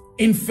strong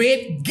in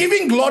faith,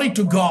 giving glory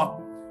to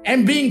God,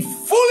 and being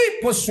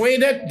fully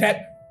persuaded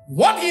that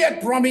what he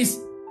had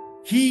promised,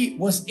 he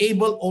was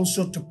able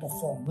also to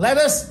perform. Let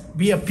us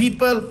be a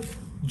people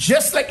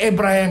just like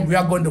Abraham, we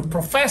are going to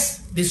profess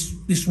this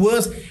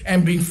verse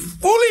and be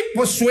fully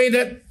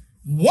persuaded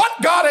what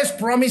God has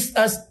promised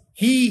us,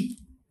 He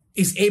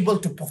is able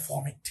to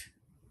perform it.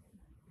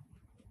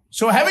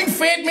 So having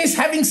faith means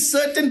having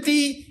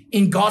certainty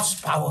in God's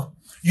power.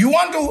 You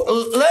want to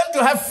learn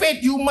to have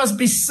faith, you must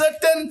be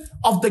certain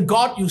of the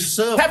God you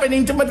serve. Have an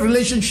intimate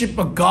relationship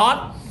with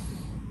God.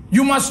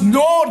 You must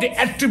know the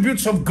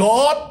attributes of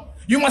God.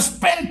 You must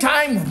spend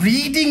time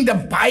reading the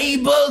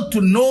Bible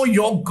to know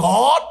your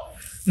God.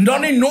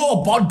 Not only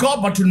know about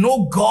God, but to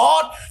know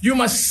God. You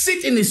must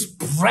sit in His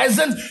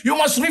presence. You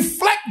must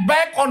reflect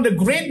back on the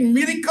great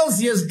miracles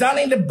He has done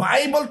in the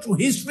Bible through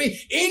history,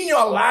 in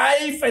your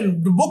life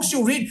and the books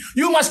you read.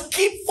 You must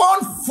keep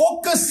on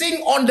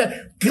focusing on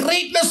the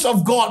greatness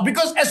of God.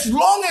 Because as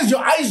long as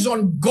your eyes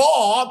on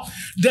God,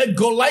 the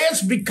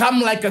Goliaths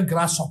become like a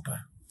grasshopper.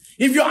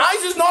 If your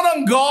eyes is not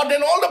on God,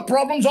 then all the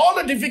problems, all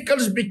the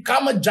difficulties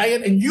become a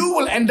giant and you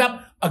will end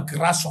up a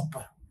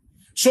grasshopper.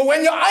 So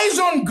when your eyes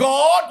on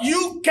God,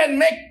 you can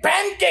make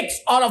pancakes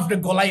out of the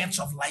Goliaths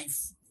of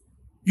life.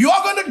 You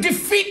are going to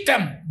defeat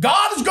them.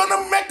 God is going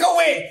to make a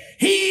way.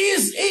 He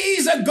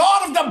is a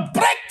God of the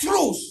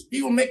breakthroughs.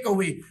 He will make a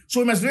way. So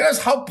we must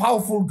realize how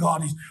powerful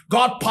God is.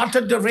 God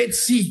parted the Red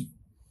Sea.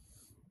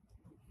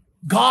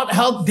 God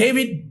helped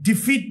David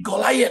defeat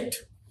Goliath.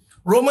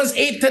 Romans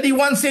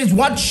 8:31 says,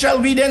 what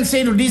shall we then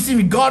say to this?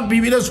 If God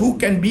be with us, who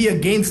can be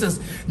against us?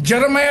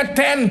 Jeremiah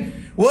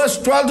 10 verse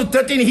 12 to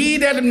 13, He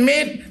that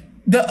made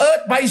the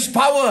earth by His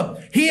power,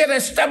 He had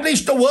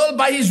established the world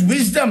by His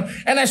wisdom,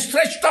 and has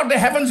stretched out the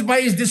heavens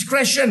by His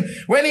discretion.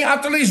 When He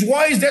utters His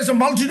voice, there's a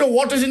multitude of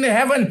waters in the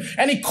heaven,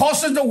 and He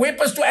causes the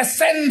vapors to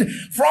ascend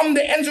from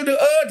the ends of the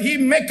earth. He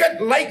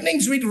maketh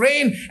lightnings with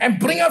rain, and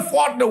bringeth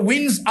forth the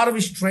winds out of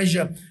His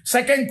treasure.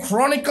 2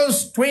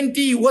 Chronicles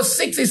 20 verse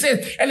 6, He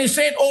says, and He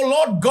said, O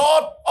Lord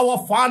God,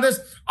 our fathers,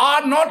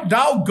 art not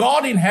Thou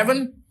God in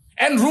heaven?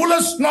 And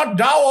rulest not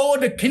Thou over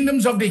the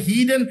kingdoms of the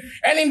heathen?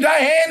 And in Thy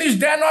hand is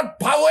there not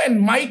power and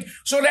might,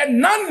 so that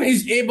none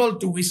is able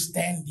to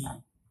withstand Thee?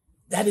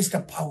 That is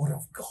the power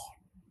of God.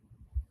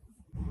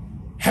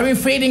 Having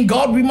faith in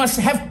God, we must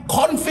have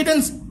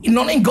confidence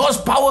not in God's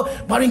power,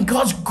 but in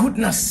God's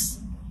goodness.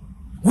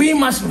 We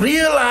must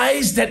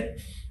realize that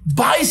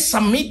by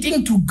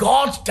submitting to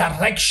God's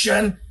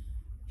direction,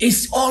 it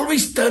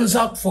always turns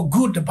out for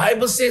good. The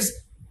Bible says,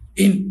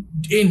 in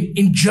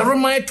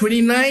Jeremiah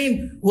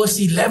 29 verse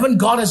 11,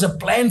 God has a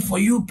plan for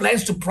you,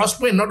 plans to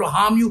prosper and not to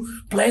harm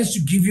you, plans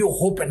to give you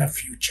hope and a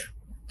future.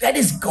 That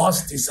is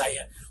God's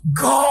desire.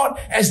 God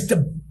has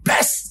the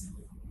best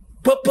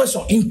purpose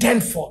or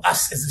intent for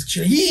us as His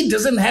children. He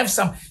doesn't have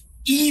some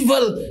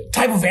evil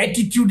type of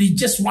attitude. He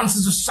just wants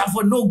us to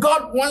suffer. No,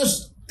 God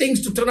wants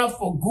things to turn out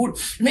for good.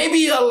 Maybe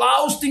He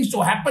allows things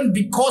to happen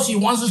because He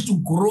wants us to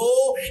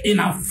grow in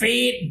our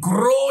faith,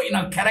 grow in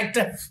our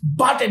character.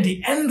 But at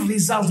the end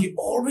result, He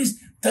always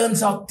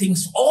turns out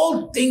things.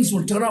 All things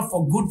will turn out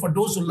for good for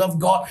those who love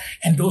God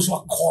and those who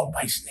are called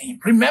by His name.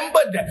 Remember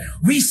that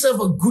we serve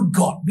a good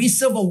God. We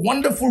serve a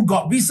wonderful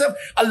God. We serve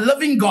a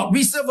loving God.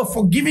 We serve a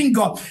forgiving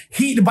God.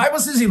 The Bible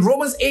says in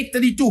Romans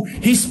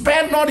 8:32, He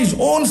spared not His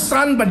own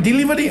Son, but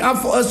delivered Him up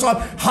for us all.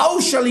 How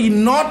shall He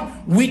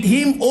not with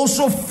Him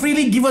also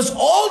freely give us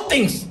all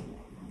things?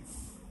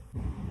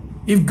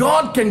 If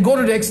God can go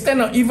to the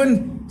extent of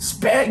even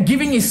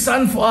giving His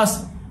Son for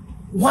us,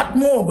 what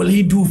more will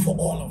He do for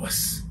all of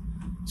us?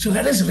 So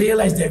let us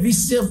realize that we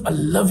serve a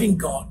loving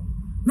God,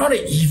 not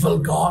an evil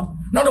God,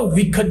 not a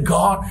wicked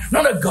God,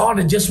 not a God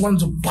that just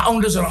wants to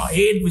pound us on our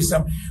head with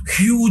some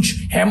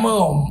huge hammer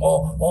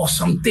or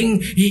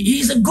something.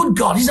 He's a good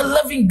God. He's a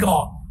loving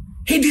God.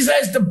 He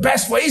desires the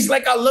best for us. He's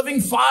like our loving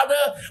Father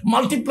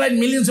multiplied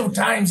millions of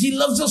times. He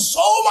loves us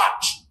so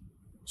much.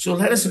 So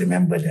let us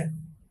remember that.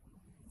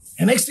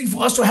 And next thing,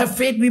 for us to have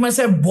faith, we must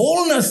have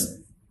boldness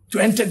to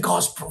enter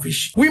God's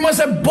provision. We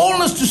must have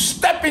boldness to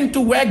step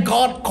into where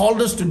God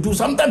called us to do.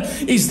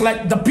 Sometimes it's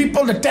like the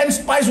people, the 10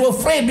 spies were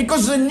afraid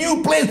because it's a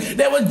new place.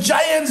 There were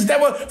giants,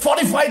 there were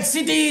fortified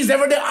cities, there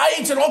were the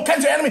ites and all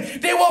kinds of enemies.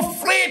 They were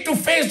afraid to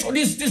face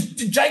this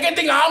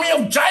gigantic army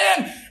of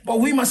giants. But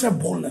we must have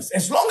boldness.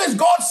 As long as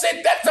God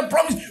said that's the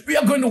promise, we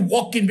are going to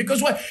walk in. Because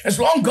what? As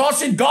long as God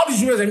said God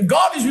is with us and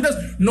God is with us,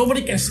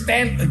 nobody can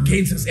stand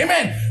against us.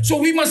 Amen. So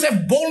we must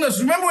have boldness.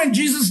 Remember when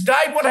Jesus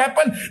died, what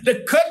happened?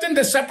 The curtain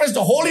that separates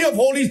the Holy of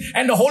Holies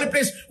and the holy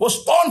place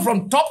was torn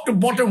from top to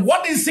bottom.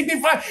 What does it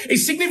signify? It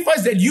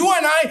signifies that you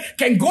and I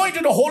can go into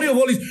the Holy of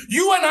Holies.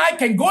 You and I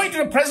can go into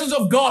the presence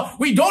of God.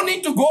 We don't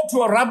need to go to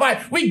a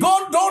rabbi. We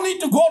don't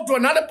need to go to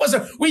another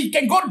person. We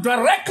can go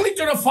directly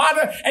to the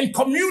Father and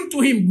commune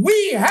to Him.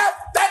 We have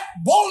that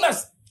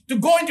boldness to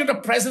go into the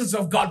presence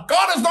of God.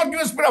 God has not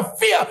given us a spirit of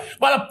fear,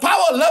 but a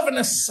power, love, and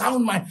a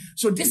sound mind.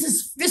 So this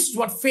is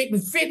what faith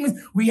means. Faith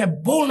means we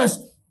have boldness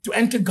to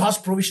enter God's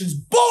provisions,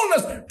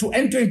 boldness to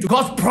enter into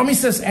God's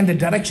promises and the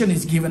direction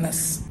He's given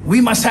us. We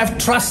must have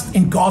trust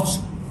in God's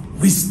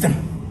wisdom.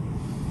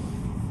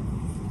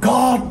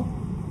 God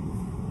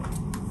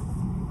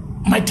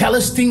might tell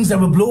us things that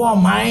will blow our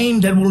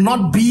mind, that will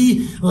not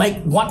be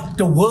like what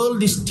the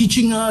world is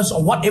teaching us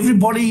or what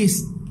everybody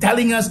is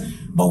telling us,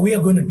 but we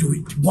are going to do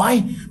it.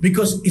 Why?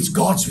 Because it's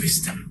God's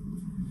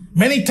wisdom.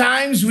 Many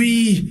times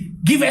we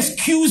give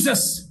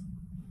excuses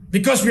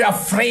because we are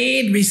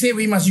afraid. We say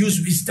we must use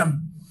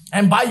wisdom.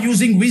 And by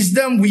using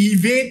wisdom, we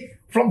evade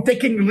from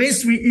taking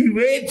risks. We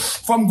evade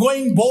from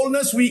going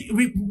boldness.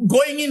 We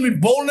going in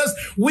with boldness.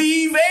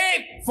 We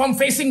evade from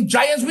facing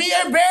giants. We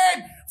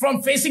evade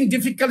from facing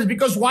difficulties.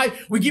 Because why?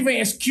 We give an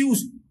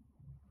excuse.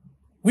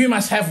 We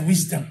must have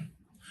wisdom.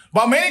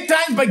 But many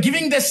times by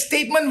giving this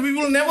statement, we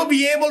will never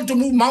be able to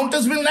move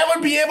mountains. We'll never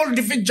be able to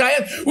defeat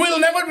giants. We'll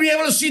never be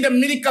able to see the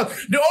miracle.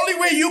 The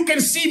only way you can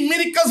see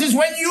miracles is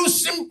when you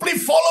simply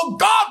follow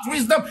God's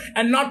wisdom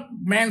and not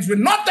man's will.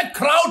 Not the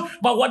crowd,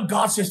 but what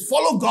God says.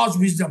 Follow God's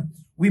wisdom.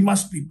 We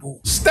must be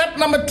bold. Step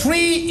number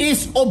 3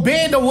 is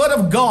obey the word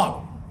of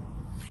God.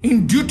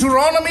 In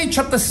Deuteronomy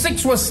chapter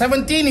 6 verse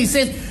 17, he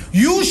says,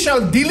 you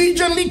shall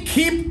diligently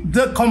keep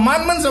the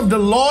commandments of the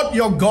Lord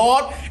your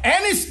God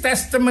and his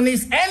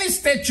testimonies and his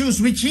statutes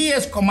which he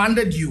has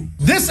commanded you.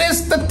 This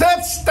is the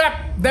third step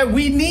that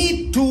we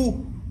need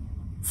to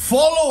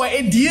follow,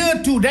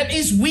 adhere to. That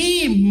is,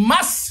 we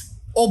must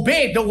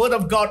obey the word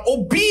of God.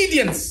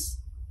 Obedience.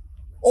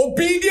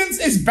 Obedience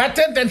is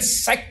better than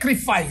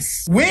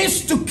sacrifice.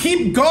 Ways to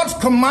keep God's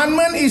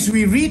commandment is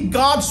we read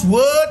God's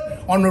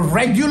word on a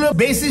regular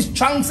basis,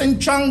 chunks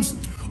and chunks.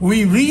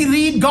 We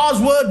reread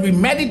God's word. We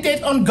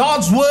meditate on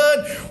God's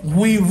word.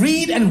 We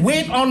read and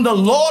wait on the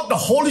Lord, the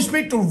Holy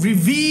Spirit, to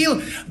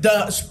reveal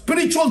the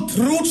spiritual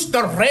truths,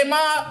 the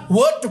Rhema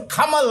word to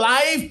come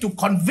alive, to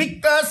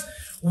convict us.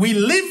 We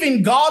live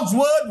in God's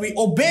word. We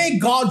obey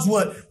God's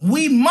word.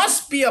 We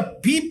must be a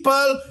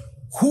people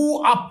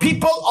who are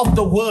people of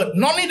the word.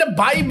 Not only the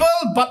Bible,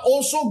 but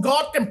also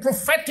God can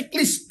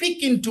prophetically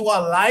speak into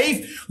our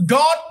life.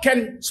 God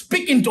can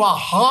speak into our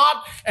heart,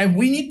 and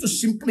we need to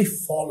simply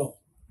follow.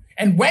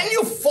 And when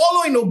you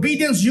follow in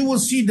obedience, you will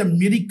see the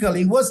miracle.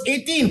 In verse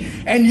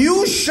 18, and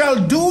you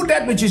shall do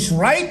that which is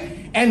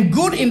right and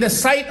good in the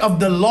sight of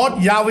the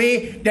Lord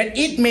Yahweh, that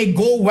it may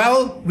go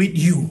well with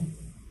you.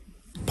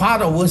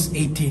 Part of verse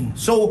 18.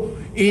 So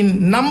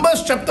in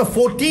Numbers chapter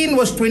 14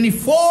 verse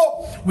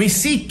 24, we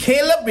see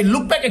Caleb. We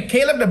look back at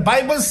Caleb. The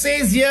Bible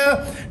says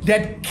here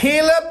that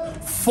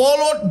Caleb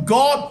followed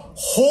God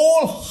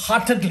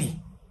wholeheartedly.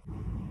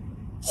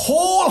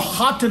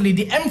 Wholeheartedly.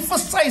 They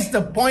emphasize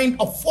the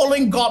point of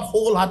following God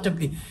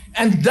wholeheartedly.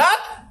 And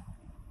that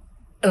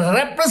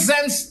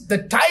represents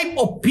the type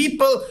of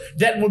people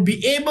that will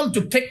be able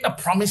to take the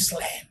promised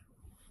land.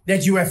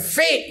 That you have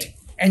faith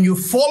and you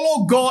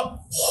follow God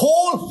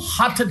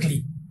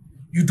wholeheartedly.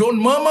 You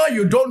don't murmur,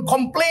 you don't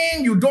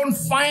complain, you don't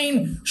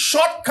find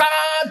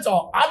shortcuts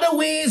or other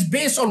ways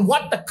based on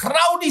what the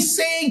crowd is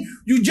saying.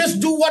 You just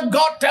do what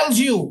God tells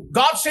you.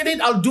 God said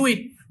it, I'll do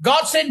it.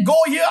 God said, go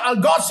here.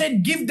 God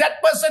said, give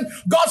that person.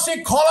 God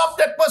said, call up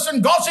that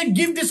person. God said,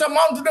 give this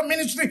amount to the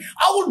ministry.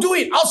 I will do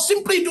it. I'll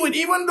simply do it,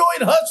 even though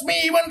it hurts me,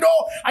 even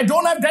though I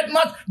don't have that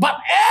much. But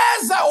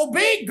as I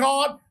obey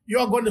God, you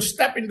are going to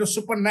step into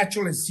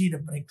supernatural and see the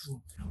breakthrough.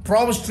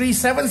 Proverbs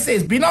 3:7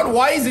 says, be not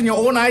wise in your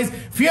own eyes.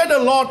 Fear the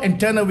Lord and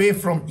turn away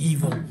from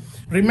evil.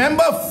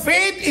 Remember,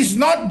 faith is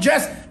not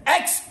just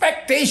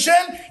expectation.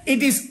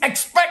 It is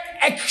expect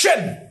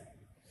action.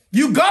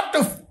 You got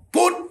to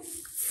put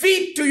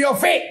feet to your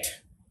faith.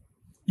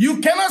 You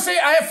cannot say,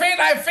 I have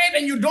faith,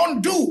 and you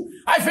don't do.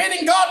 I have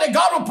faith in God that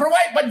God will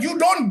provide, but you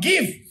don't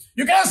give.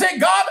 You cannot say,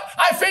 God,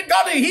 I have faith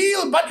God will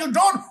heal, but you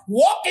don't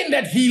walk in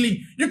that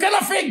healing. You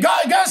cannot say,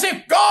 God,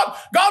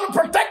 God will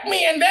protect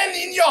me, and then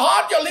in your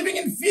heart you're living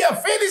in fear.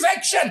 Faith is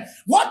action.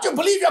 What you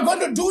believe you're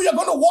going to do, you're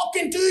going to walk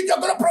into it, you're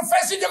going to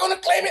profess it, you're going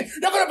to claim it,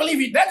 you're going to believe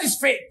it. That is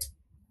faith.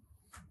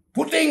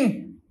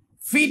 Putting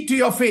feet to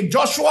your faith.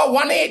 Joshua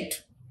 1:8.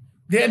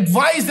 The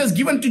advice that's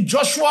given to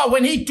Joshua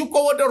when he took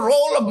over the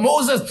role of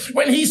Moses,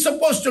 when he's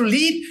supposed to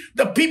lead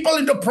the people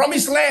into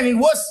promised land.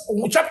 In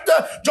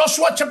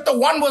Joshua chapter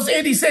 1 verse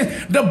 8, he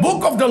says, the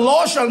book of the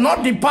law shall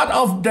not depart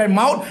of thy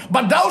mouth,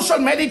 but thou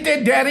shalt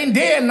meditate therein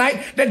day and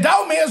night, that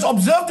thou mayest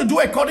observe to do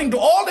according to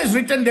all that is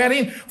written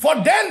therein. For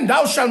then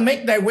thou shalt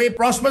make thy way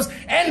prosperous,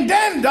 and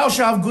then thou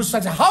shalt have good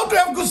success. How to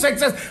have good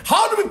success?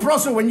 How to be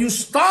prosperous? When you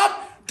start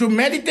to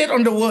meditate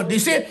on the word. He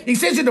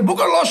says in the book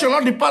of the law shall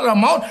not depart from our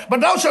mouth, but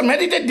thou shalt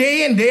meditate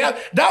day and day.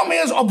 Thou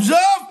mayest observe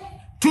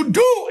to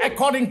do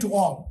according to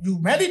all. You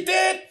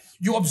meditate,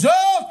 you observe,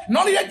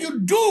 not only that you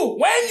do.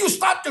 When you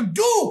start to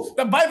do,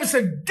 the Bible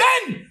said,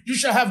 then you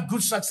shall have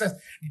good success.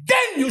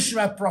 Then you shall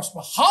have prosper.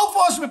 How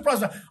for us to be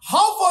prosper?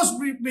 How for us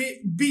to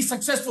be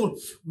successful?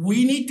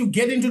 We need to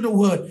get into the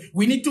word.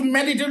 We need to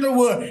meditate on the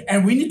word,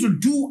 and we need to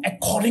do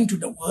according to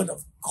the word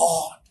of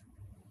God.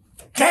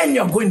 Then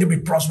you're going to be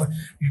prosperous.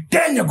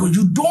 Then you're going.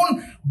 You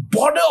don't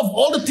bother of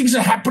all the things that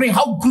are happening,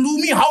 how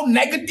gloomy, how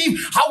negative,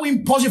 how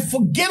impossible.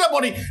 Forget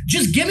about it.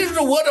 Just get into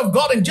the word of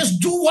God and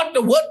just do what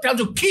the word tells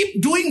you.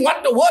 Keep doing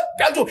what the word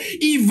tells you.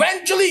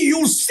 Eventually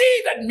you'll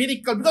see that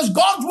miracle, because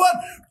God's word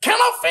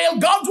cannot fail.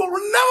 God's word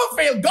will never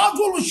fail. God's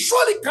word will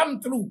surely come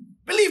through.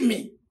 Believe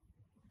me.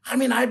 I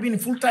mean, I've been in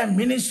full-time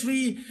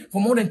ministry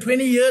for more than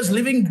 20 years,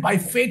 living by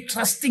faith,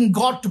 trusting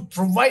God to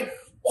provide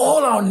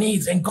all our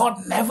needs. And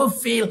God never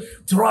failed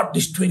throughout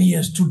these 20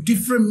 years. Through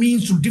different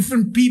means, through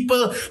different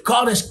people,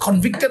 God has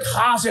convicted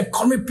hearts and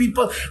convicted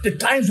people. The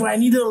times when I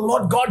needed a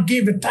lot, God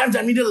gave. The times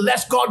I needed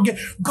less, God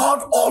gave.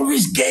 God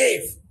always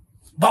gave.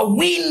 But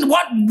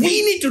what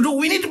we need to do,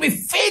 we need to be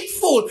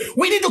faithful.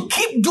 We need to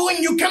keep doing.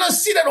 You cannot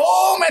sit at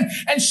home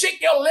and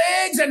shake your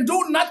legs and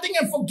do nothing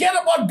and forget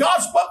about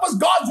God's purpose,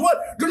 God's word.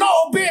 Do not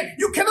obey it.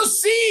 You cannot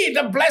see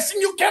the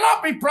blessing. You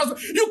cannot be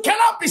prosperous. You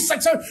cannot be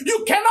successful.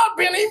 You cannot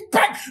be an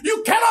impact.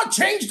 You cannot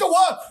change the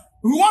world.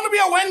 You want to be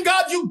a when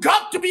God, you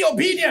got to be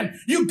obedient.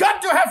 You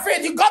got to have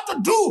faith. You got to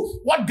do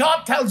what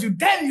God tells you.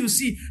 Then you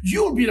see,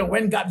 you'll be the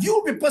when God.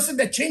 You'll be a person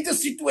that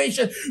changes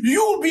situation.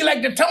 You'll be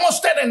like the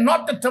thermostat and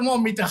not the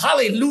thermometer.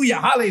 Hallelujah.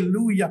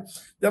 Hallelujah.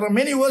 There are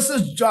many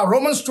verses.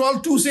 Romans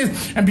 12:2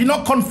 says, and be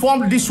not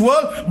conformed to this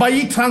world, but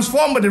ye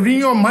transformed by the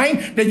renewing of your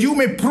mind, that you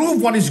may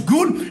prove what is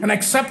good and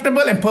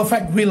acceptable and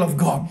perfect will of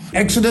God.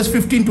 Exodus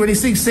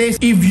 15:26 says,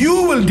 if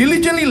you will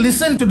diligently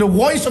listen to the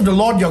voice of the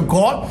Lord your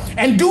God,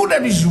 and do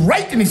that is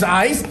right in his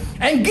eyes,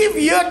 and give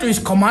ear to his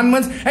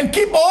commandments, and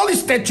keep all his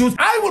statutes,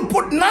 I will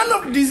put none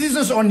of the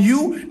diseases on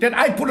you that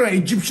I put on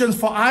Egyptians,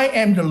 for I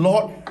am the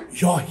Lord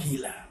your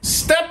healer.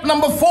 Step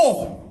number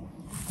 4,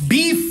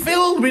 be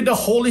filled with the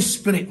Holy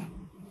Spirit.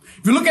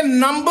 If you look at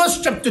Numbers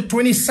chapter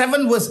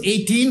 27 verse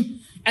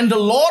 18, and the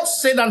Lord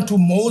said unto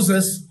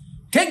Moses,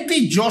 take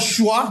thee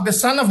Joshua, the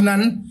son of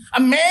Nun, a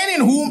man in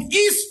whom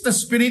is the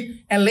Spirit,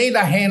 and lay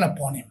thy hand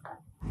upon him.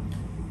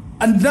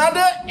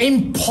 Another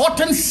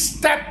important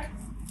step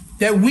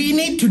that we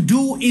need to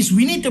do is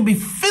we need to be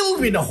filled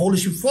with the Holy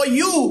Spirit. For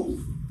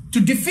you to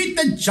defeat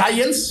the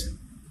giants,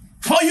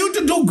 for you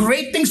to do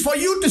great things, for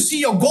you to see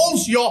your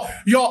goals, your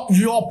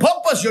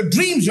purpose, your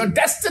dreams, your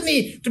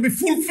destiny to be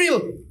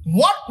fulfilled.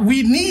 What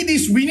we need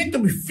is we need to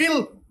be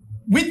filled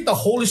with the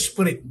Holy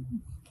Spirit.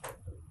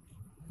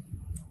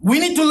 We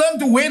need to learn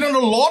to wait on the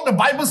Lord. The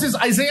Bible says,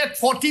 Isaiah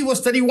 40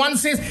 verse 31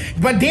 says,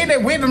 but they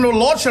that wait on the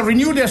Lord shall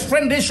renew their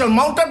strength. They shall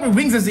mount up with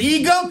wings as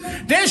eagle.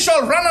 They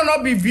shall run and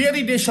not be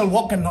weary. They shall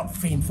walk and not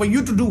faint. For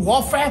you to do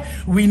warfare,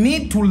 we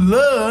need to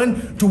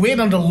learn to wait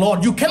on the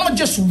Lord. You cannot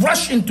just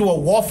rush into a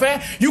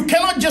warfare. You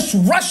cannot just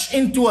rush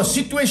into a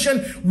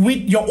situation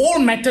with your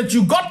own methods.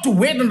 You got to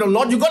wait on the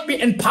Lord. You got to be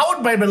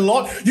empowered by the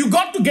Lord. You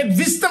got to get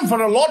wisdom from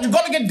the Lord. You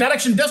got to get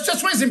direction. That's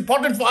just why it's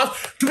important for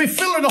us to be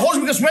filled with the Holy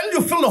Spirit. Because when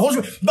you fill the Holy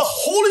Spirit, the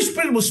Holy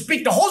Spirit will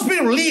speak. The Holy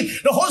Spirit will lead.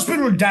 The Holy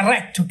Spirit will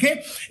direct.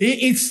 Okay.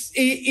 It's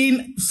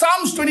in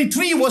Psalms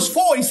 23 verse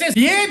 4. It says,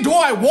 yea,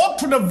 though I walk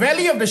through the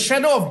valley of the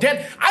shadow of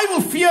death, I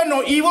will fear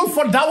no evil,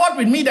 for thou art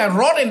with me, thy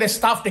rod and thy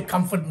staff, they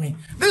comfort me.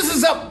 This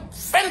is a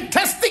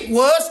fantastic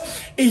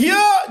verse.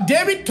 Here,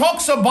 David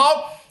talks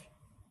about,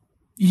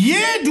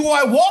 yea, do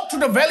I walk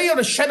through the valley of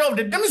the shadow of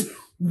death. That means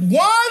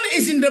one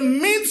is in the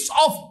midst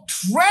of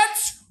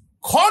threats,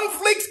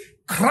 conflicts,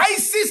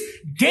 crisis,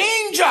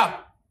 danger,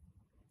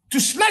 to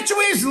snatch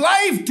away his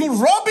life, to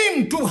rob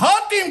him, to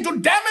hurt him, to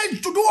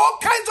damage, to do all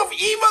kinds of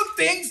evil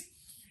things.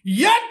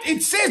 Yet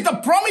it says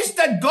the promise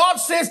that God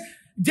says,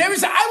 David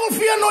said, I will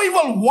fear no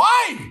evil.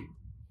 Why?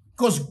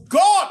 Because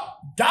God,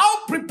 thou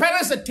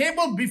preparest a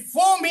table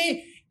before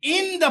me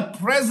in the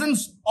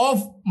presence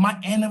of my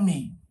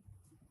enemy.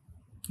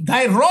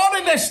 Thy rod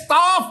and thy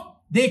staff,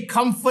 they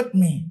comfort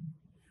me.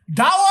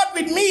 Thou art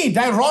with me,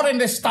 thy rod and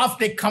thy staff,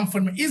 they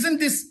comfort me. Isn't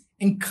this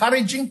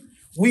encouraging?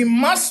 We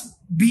must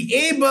be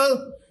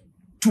able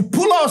to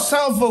pull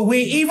ourselves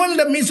away, even in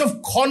the midst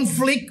of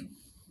conflict,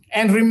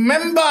 and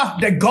remember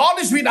that God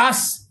is with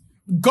us.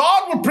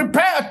 God will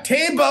prepare a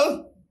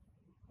table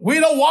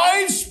with a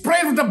wine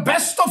spread with the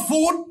best of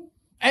food,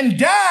 and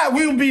there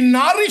we will be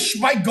nourished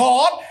by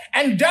God,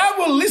 and there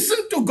we'll listen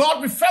to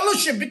God with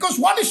fellowship. Because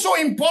what is so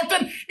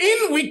important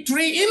in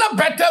victory, in a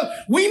battle,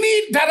 we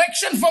need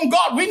direction from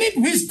God. We need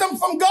wisdom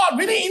from God.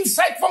 We need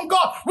insight from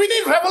God. We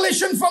need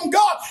revelation from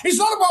God. It's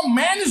not about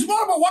man. It's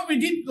not about what we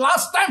did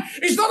last time.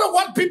 It's not about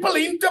what people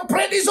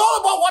interpret. It's all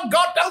about what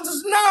God tells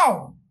us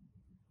now.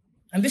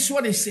 And this is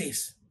what it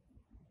says.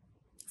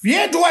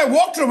 Yea, do I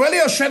walk through the valley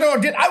of shadow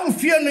of death, I will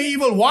fear no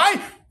evil.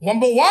 Why?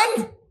 Number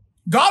one,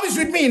 God is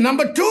with me.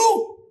 Number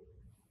two,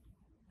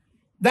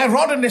 thy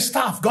rod and thy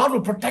staff, God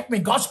will protect me.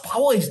 God's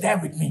power is there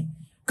with me.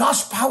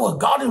 God's power,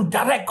 God will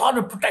direct, God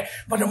will protect.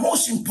 But the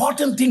most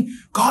important thing,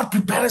 God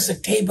prepares a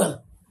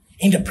table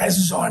in the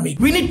presence of me.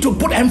 We need to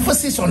put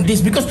emphasis on this,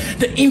 because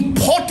the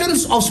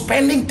importance of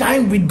spending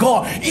time with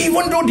God,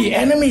 even though the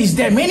enemy is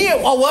there. Many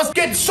of us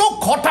get so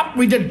caught up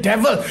with the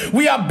devil.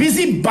 We are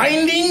busy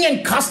binding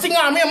and casting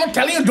out. I'm not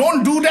telling you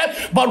don't do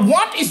that. But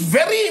what is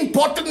very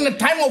important in the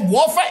time of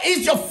warfare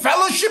is your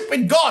fellowship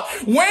with God.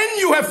 When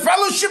you have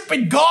fellowship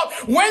with God,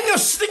 when you're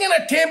sitting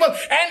at a table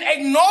and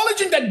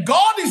acknowledging that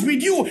God is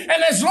with you,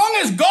 and as long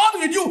as God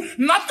is with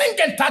you, nothing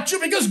can touch you,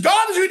 because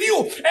God is with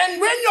you.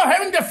 And when you're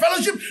having the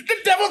fellowship, the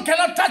devil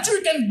cannot touch you.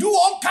 He can do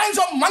all kinds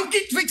of monkey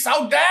tricks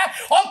out there,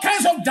 all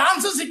kinds of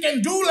dances he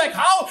can do, like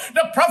how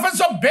the prophets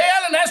of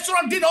Baal and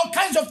Ashtoreth did all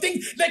kinds of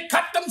things. They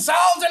cut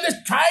themselves and they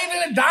tried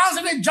and they danced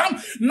and they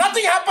jumped.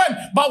 Nothing happened.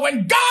 But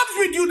when God's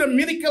with you, the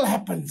miracle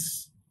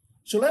happens.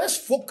 So let us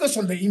focus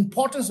on the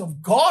importance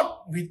of God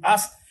with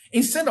us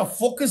instead of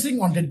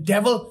focusing on the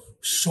devil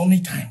so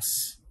many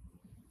times.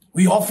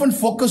 We often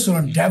focus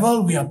on the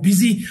devil. We are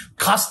busy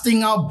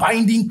casting out,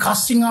 binding,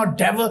 casting out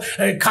devil,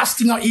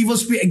 casting out evil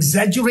spirit,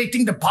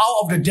 exaggerating the power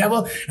of the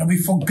devil. And we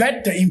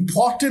forget the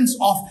importance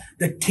of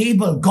the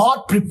table.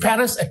 God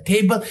prepares a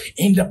table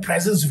in the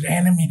presence of the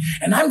enemy.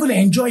 And I'm going to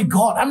enjoy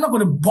God. I'm not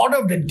going to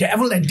bother the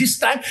devil at this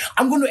time.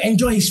 I'm going to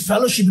enjoy his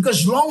fellowship, because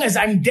as long as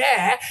I'm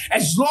there,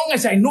 as long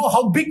as I know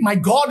how big my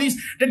God is,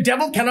 the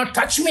devil cannot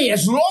touch me.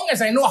 As long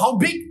as I know how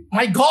big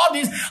my God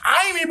is,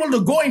 I'm able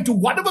to go into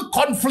whatever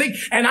conflict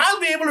and I'll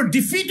be able to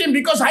defeat him,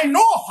 because I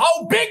know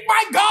how big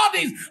my God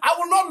is. I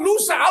will not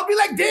lose. I'll be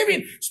like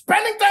David,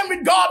 spending time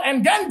with God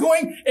and then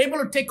able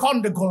to take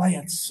on the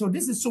Goliaths. So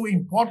this is so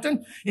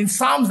important. In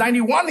Psalms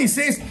 91, he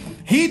says,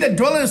 he that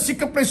dwelleth in the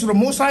secret place of the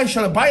Most High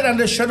shall abide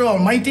under the shadow of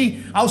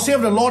Almighty. I'll say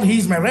of the Lord, he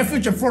is my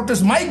refuge and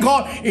fortress. My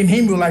God, in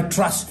him will I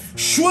trust.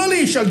 Surely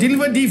he shall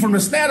deliver thee from the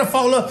snare of the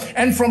fowler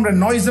and from the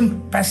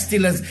noisome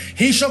pestilence.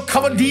 He shall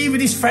cover thee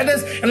with his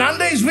feathers, and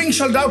under his wings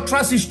shall thou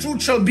trust. His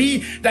truth shall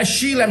be thy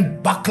shield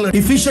and buckler.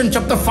 Ephesians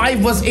chapter 5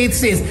 verse 8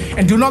 says,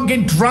 and do not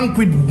get drunk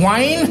with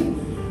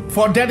wine,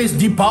 for that is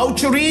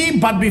debauchery,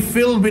 but be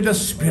filled with the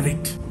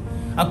Spirit.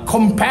 A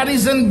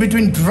comparison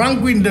between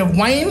drunk with the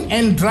wine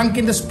and drunk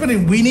in the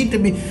Spirit. We need to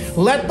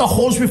let the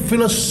Holy Spirit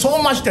fill us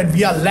so much that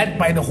we are led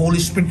by the Holy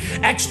Spirit.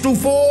 Acts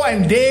 2:4,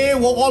 and they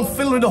were all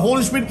filled with the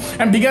Holy Spirit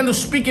and began to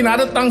speak in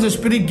other tongues. The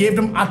Spirit gave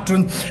them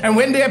utterance. And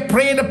when they had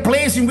prayed, the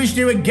place in which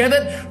they were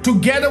gathered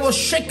together was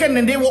shaken,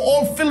 and they were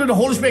all filled with the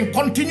Holy Spirit and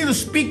continued to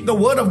speak the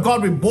word of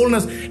God with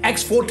boldness.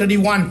 Acts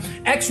 4:31.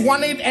 Acts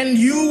 1:8, and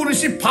you will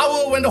receive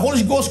power when the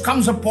Holy Ghost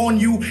comes upon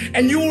you,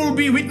 and you will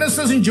be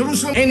witnesses in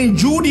Jerusalem and in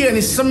Judea and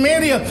in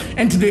Samaria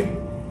and to the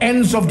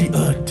ends of the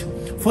earth.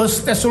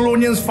 1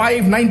 Thessalonians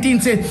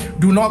 5:19 says,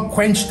 do not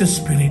quench the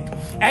Spirit.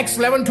 Acts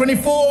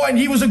 11:24, and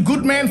he was a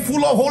good man,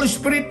 full of Holy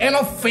Spirit and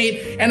of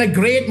faith, and a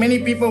great many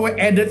people were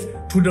added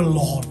to the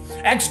Lord.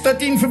 Acts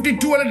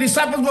 13:52, and the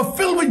disciples were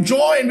filled with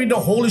joy and with the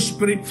Holy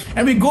Spirit.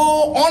 And we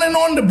go on and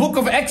on the book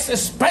of Acts,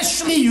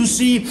 especially you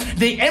see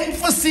the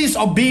emphasis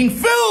of being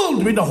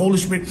filled with the Holy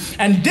Spirit.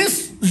 And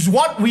this is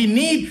what we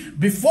need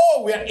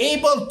before we are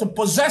able to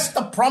possess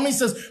the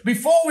promises,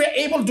 before we are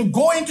able to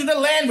go into the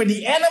land where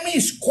the enemy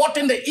is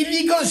squatting, the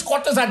illegal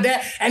squatters are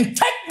there, and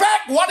take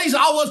back what is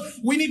ours.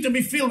 We need to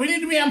be filled. We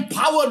need to be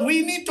empowered.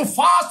 We need to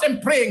fast and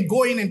pray and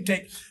go in and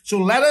take. So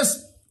let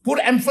us put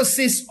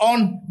emphasis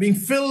on being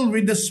filled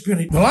with the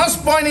Spirit. The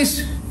last point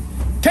is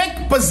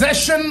take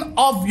possession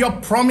of your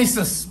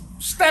promises.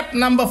 Step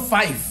number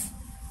 5.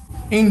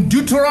 In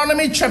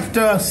Deuteronomy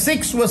chapter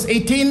 6 verse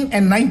 18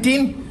 and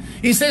 19,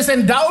 it says,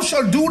 and thou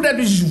shalt do that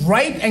which is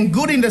right and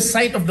good in the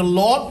sight of the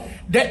Lord,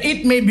 that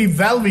it may be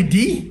well with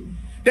thee,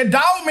 that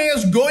thou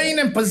mayest go in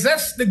and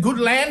possess the good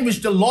land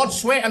which the Lord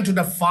sware unto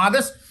the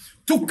fathers,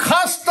 to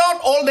cast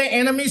out all their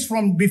enemies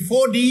from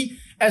before thee,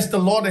 as the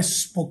Lord has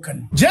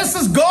spoken. Just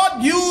as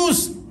God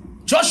used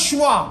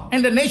Joshua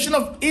and the nation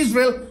of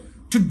Israel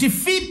to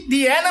defeat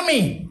the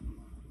enemy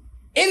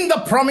in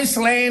the promised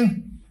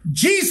land,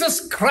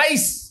 Jesus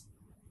Christ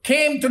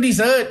came to this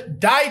earth,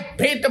 died,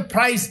 paid the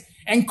price,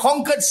 and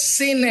conquered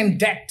sin and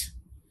death.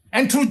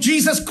 And through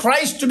Jesus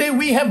Christ today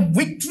we have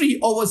victory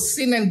over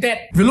sin and death.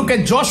 If we look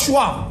at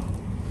Joshua,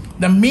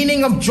 the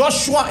meaning of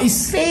Joshua is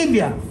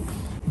Savior.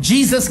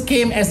 Jesus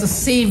came as a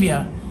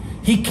Savior.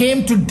 He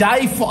came to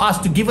die for us,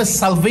 to give us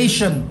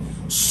salvation.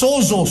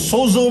 Sozo.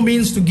 Sozo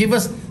means to give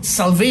us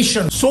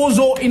salvation.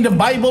 Sozo in the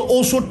Bible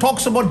also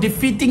talks about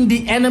defeating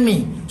the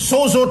enemy.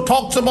 Sozo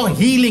talks about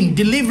healing,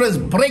 deliverance,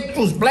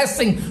 breakthroughs,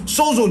 blessing.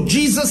 Sozo.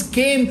 Jesus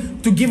came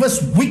to give us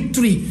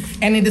victory.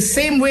 And in the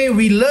same way,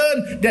 we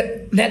learn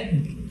that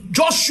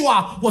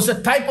Joshua was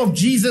a type of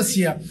Jesus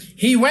here.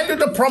 He went to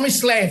the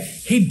promised land.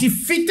 He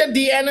defeated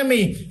the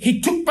enemy. He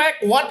took back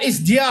what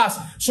is theirs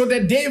so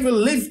that they will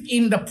live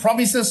in the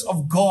promises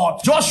of God.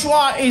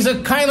 Joshua is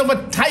a kind of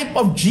a type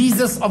of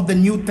Jesus of the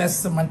New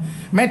Testament.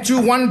 Matthew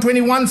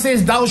 1:21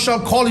 says, thou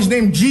shalt call his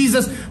name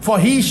Jesus, for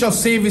he shall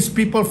save his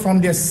people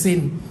from their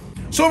sin.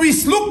 So we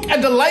look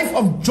at the life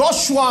of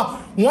Joshua.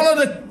 One of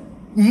the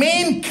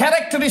main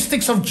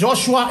characteristics of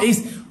Joshua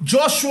is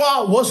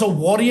Joshua was a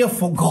warrior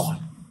for God.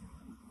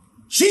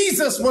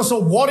 Jesus was a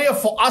warrior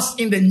for us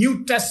in the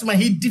New Testament.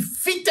 He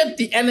defeated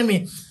the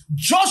enemy.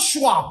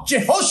 Jehoshua,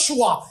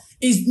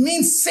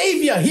 means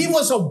savior. He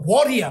was a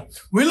warrior.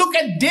 We look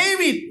at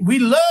David. We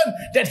learn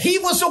that he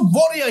was a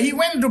warrior. He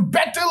went to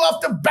battle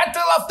after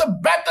battle after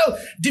battle,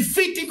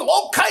 defeating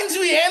all kinds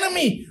of the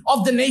enemy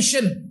of the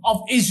nation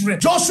of Israel.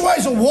 Joshua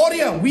is a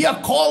warrior. We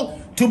are called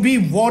to be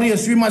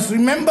warriors. We must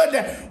remember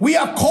that we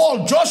are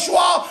called.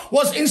 Joshua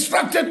was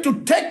instructed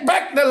to take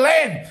back the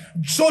land.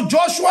 So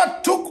Joshua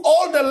took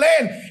all the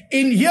land.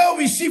 In here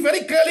we see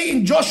very clearly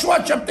in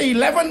Joshua chapter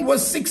 11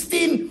 verse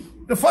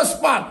 16, the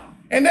first part.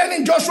 And then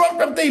in Joshua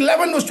chapter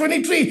 11 verse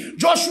 23,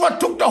 Joshua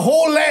took the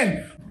whole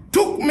land.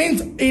 Took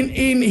means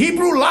in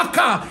Hebrew,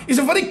 laka is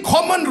a very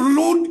common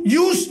root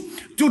used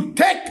to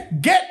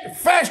take, get,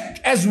 fetch,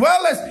 as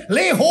well as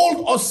lay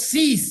hold or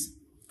seize.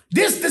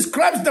 This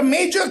describes the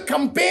major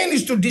campaign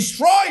is to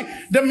destroy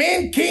the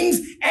main kings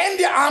and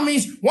their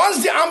armies.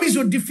 Once the armies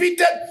were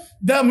defeated,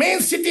 the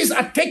main cities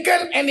are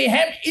taken and the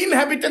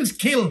inhabitants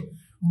killed.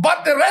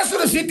 But the rest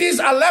of the cities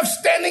are left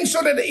standing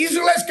so that the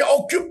Israelites can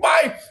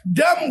occupy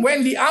them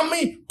when the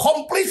army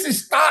completes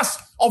its task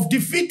of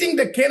defeating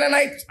the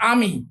Canaanite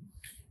army.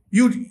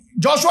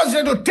 Joshua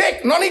said to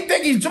take, not only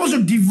take, he's supposed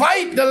to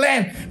divide the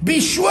land. Be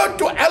sure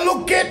to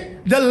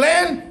allocate the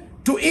land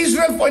to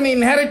Israel for an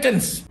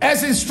inheritance,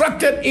 as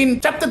instructed in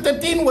chapter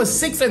 13, verse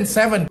 6 and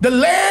 7. The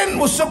land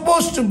was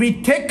supposed to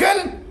be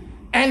taken,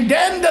 and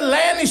then the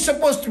land is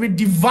supposed to be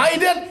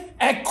divided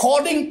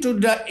according to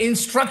the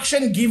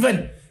instruction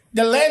given.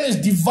 The land is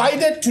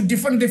divided to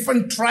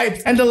different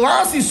tribes. And the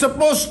last is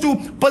supposed to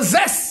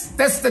possess.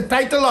 That's the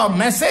title of our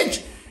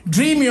message.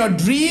 Dream your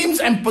dreams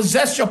and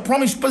possess your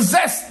promise.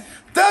 Possess.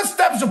 Third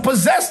step is to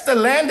possess the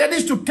land. That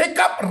is to take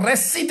up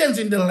residence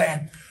in the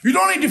land. You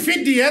don't only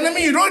defeat the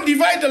enemy. You don't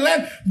divide the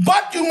land.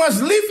 But you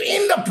must live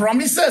in the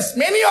promises.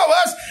 Many of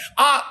us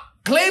are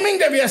claiming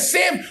that we are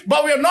saved,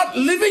 but we are not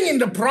living in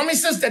the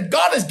promises that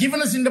God has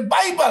given us in the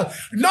Bible.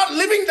 Not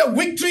living the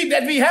victory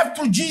that we have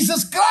through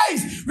Jesus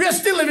Christ. We are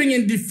still living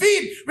in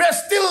defeat. We are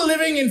still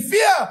living in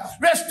fear.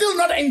 We are still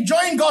not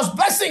enjoying God's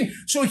blessing.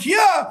 So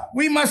here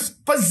we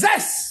must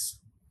possess.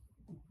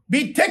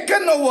 Be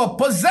taken over.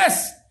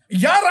 Possess.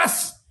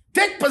 Yaras.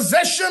 Take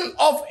possession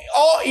of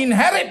or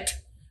inherit.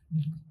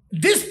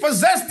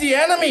 Dispossess the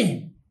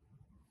enemy.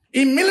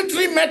 In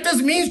military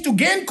matters means to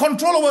gain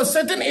control over a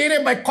certain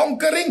area by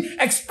conquering,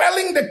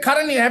 expelling the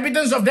current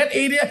inhabitants of that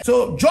area.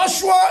 So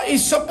Joshua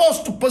is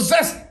supposed to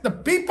possess. The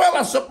people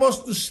are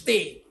supposed to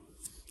stay.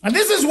 And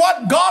this is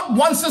what God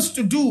wants us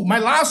to do. My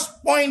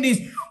last point is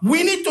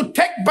we need to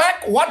take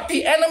back what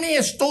the enemy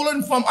has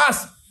stolen from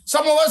us.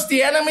 Some of us,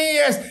 the enemy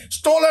has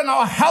stolen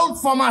our health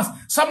from us.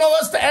 Some of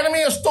us, the enemy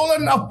has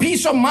stolen our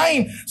peace of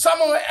mind. Some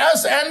of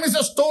us, the enemies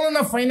have stolen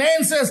our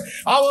finances.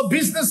 Our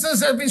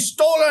businesses have been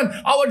stolen.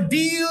 Our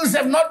deals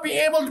have not been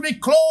able to be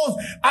closed.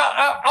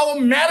 Our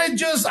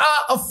marriages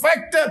are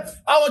affected.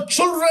 Our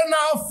children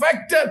are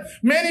affected.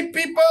 Many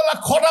people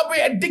are caught up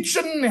with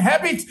addiction and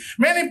habits.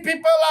 Many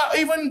people are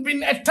even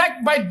been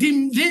attacked by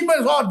demons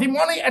or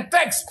demonic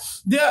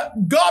attacks.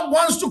 God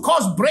wants to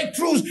cause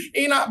breakthroughs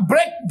in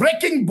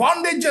breaking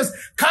bondages,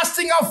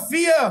 casting out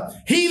fear,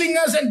 healing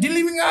us and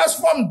delivering us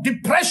from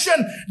depression,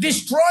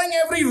 destroying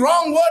every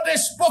wrong word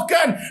that's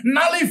spoken,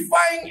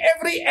 nullifying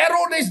every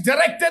arrow that's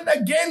directed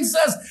against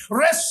us,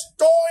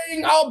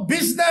 restoring our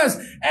business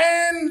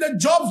and the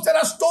jobs that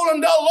are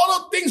stolen. There are a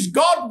lot of things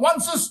God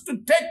wants us to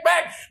take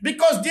back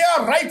because they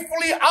are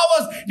rightfully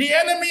ours. The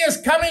enemy is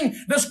coming,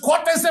 the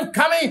squatters are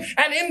coming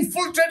and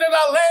infiltrated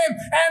our land,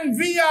 and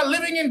we are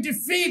living in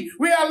defeat.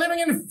 We are living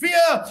in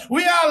fear.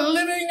 We are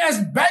living as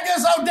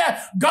beggars out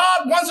there.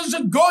 God wants us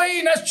to go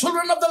in as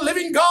children of the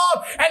living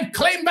God and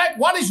claim back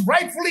what is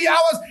rightfully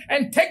ours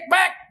and take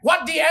back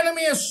what the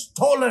enemy has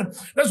stolen.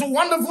 There's a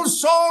wonderful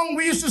song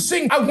we used to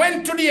sing. I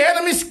went to the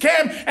enemy's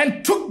camp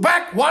and took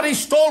back what he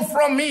stole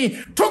from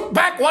me. Took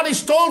back what he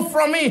stole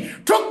from me.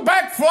 Took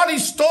back what he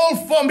stole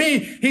from me.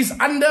 He's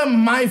under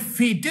my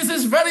feet. This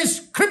is very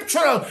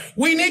scriptural.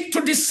 We need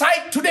to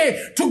decide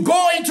today to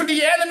go into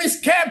the enemy's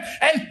camp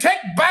and take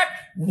back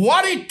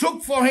what he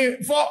took for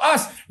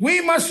us.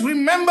 We must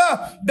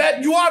remember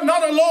that you are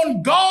not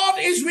alone. God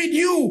is with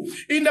you.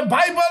 In the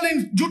Bible,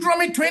 in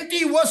Deuteronomy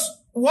 20 verse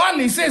 1,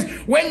 he says,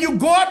 when you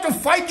go out to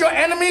fight your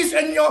enemies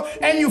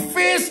and you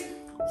face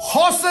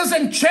horses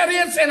and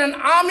chariots and an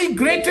army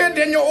greater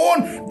than your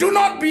own, do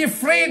not be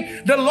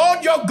afraid. The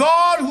Lord your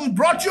God who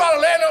brought you out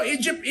of the land of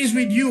Egypt is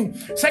with you.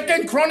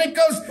 2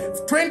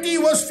 Chronicles 20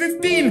 verse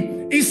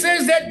 15, he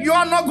says that you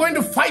are not going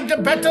to fight the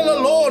battle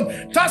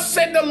alone. Thus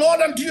said the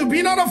Lord unto you,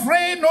 be not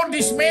afraid nor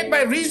dismayed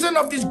by reason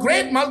of this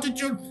great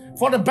multitude,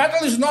 for the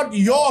battle is not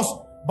yours,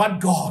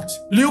 but God.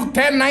 Luke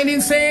 10:19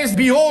 says,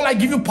 behold, I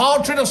give you power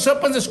to tread on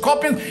serpents and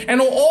scorpions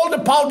and all the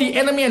power of the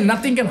enemy, and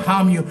nothing can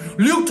harm you.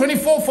 Luke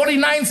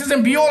 24:49 says,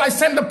 and behold, I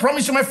send the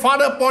promise of my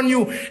Father upon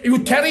you.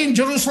 You tarry in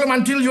Jerusalem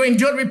until you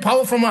endure with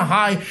power from on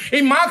high.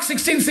 In Mark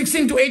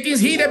 16:16-18,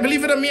 he that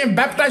believeth on me and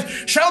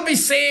baptized shall be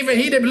saved, and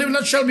he that believeth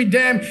not shall be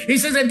damned. He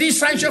says, and these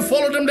signs shall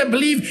follow them that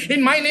believe.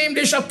 In my name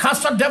they shall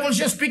cast out devils,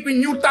 shall speak with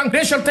new tongues.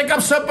 They shall take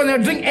up serpents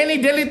and drink any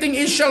deadly thing,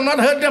 it shall not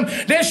hurt them.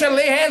 They shall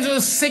lay hands on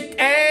the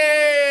sick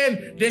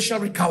and they shall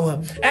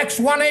recover. Acts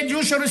 1:8,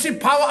 you shall receive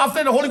power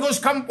after the Holy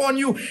Ghost come upon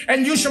you,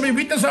 and you shall be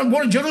witnesses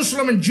on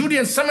Jerusalem and Judea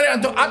and Samaria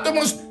and the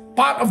uttermost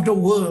part of the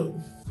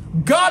world.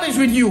 God is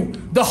with you.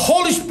 The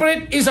Holy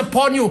Spirit is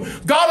upon you.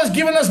 God has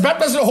given us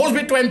baptism of the Holy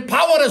Spirit to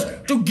empower us,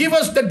 to give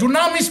us the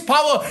dunamis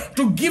power,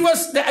 to give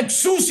us the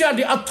exousia,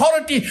 the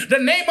authority, the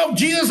name of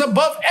Jesus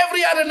above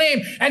every other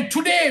name. And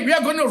today we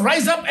are going to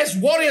rise up as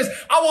warriors.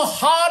 Our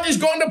heart is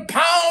going to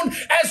pound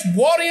as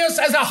warriors,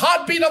 as a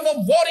heartbeat of a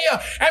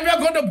warrior. And we are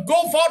going to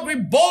go forth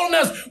with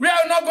boldness. We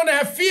are not going to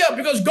have fear,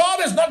 because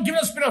God has not given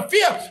us a spirit of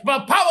fear,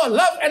 but power,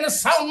 love, and a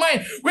sound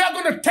mind. We are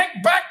going to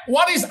take back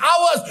what is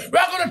ours. We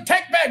are going to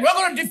take back. We are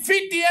going to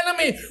defeat the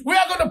enemy. We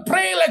are going to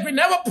pray like we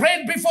never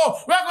prayed before.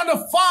 We are going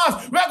to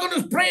fast. We are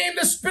going to pray in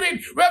the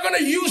Spirit. We are going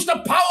to use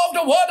the power of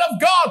the Word of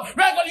God.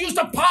 We are going to use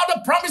the power of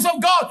the promise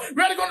of God.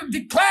 We are going to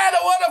declare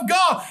the Word of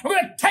God. We're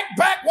going to take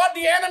back what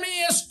the enemy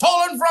has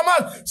stolen from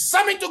us.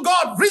 Submit to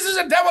God. Resist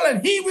the devil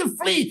and he will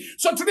flee.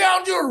 So today I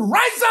want you to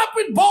rise up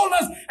with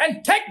boldness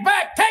and take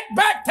back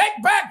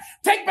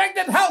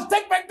that health,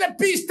 take back that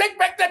peace, take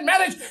back that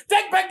marriage,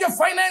 take back your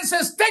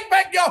finances, take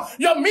back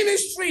your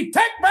ministry,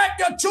 take back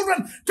your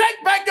children,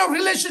 take back your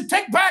relationship,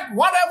 take back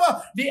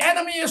whatever the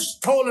enemy has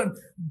stolen.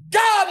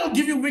 God will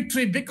give you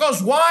victory,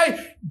 because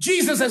why?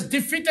 Jesus has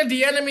defeated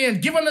the enemy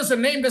and given us a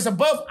name that's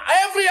above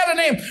every other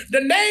name.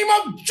 The name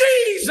of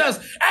Jesus.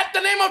 At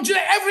the name of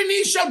Jesus, every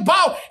knee shall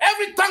bow,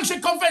 every tongue shall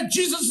confess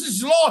Jesus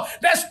is Lord.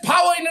 There's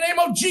power in the name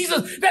of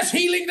Jesus. There's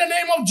healing in the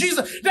name of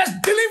Jesus. There's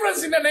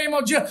deliverance in the name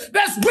of Jesus.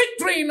 There's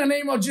victory in the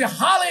name of Jesus.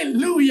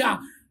 Hallelujah.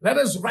 Let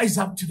us rise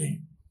up today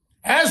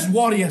as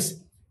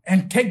warriors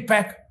and take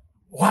back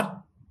what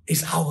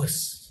is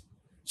ours.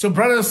 So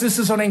brothers and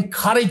sisters, I want to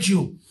encourage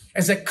you.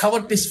 As I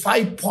covered these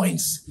 5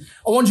 points,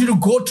 I want you to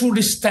go through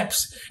these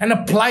steps and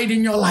apply it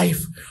in your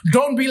life.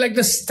 Don't be like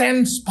the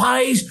 10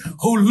 spies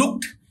who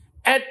looked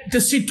at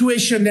the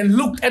situation and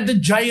looked at the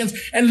giants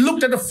and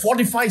looked at the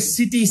fortified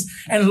cities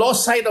and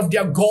lost sight of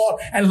their God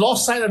and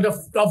lost sight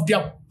of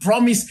their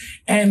promise,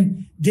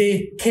 and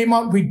they came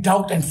out with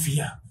doubt and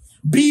fear.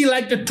 Be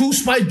like the 2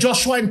 spies,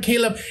 Joshua and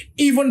Caleb,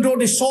 even though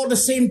they saw the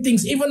same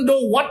things, even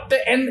though what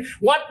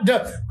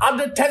the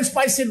other 10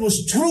 spies said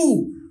was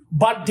true,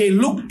 but they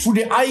looked through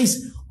the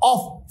eyes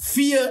of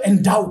fear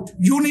and doubt.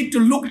 You need to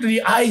look through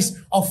the eyes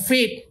of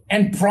faith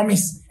and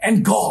promise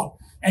and God,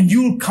 and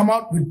you'll come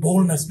out with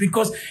boldness,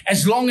 because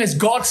as long as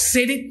God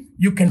said it,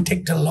 you can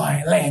take the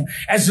land.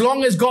 As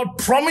long as God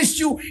promised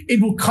you,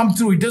 it will come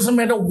through. It doesn't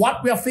matter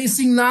what we are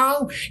facing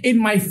now. It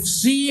might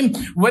seem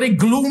very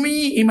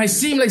gloomy. It might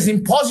seem like it's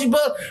impossible,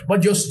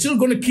 but you're still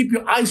going to keep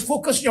your eyes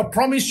focused, your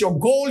promise, your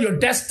goal, your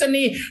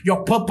destiny,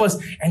 your purpose,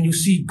 and you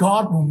see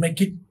God will make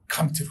it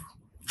come through.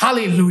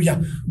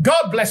 Hallelujah.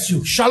 God bless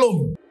you.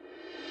 Shalom.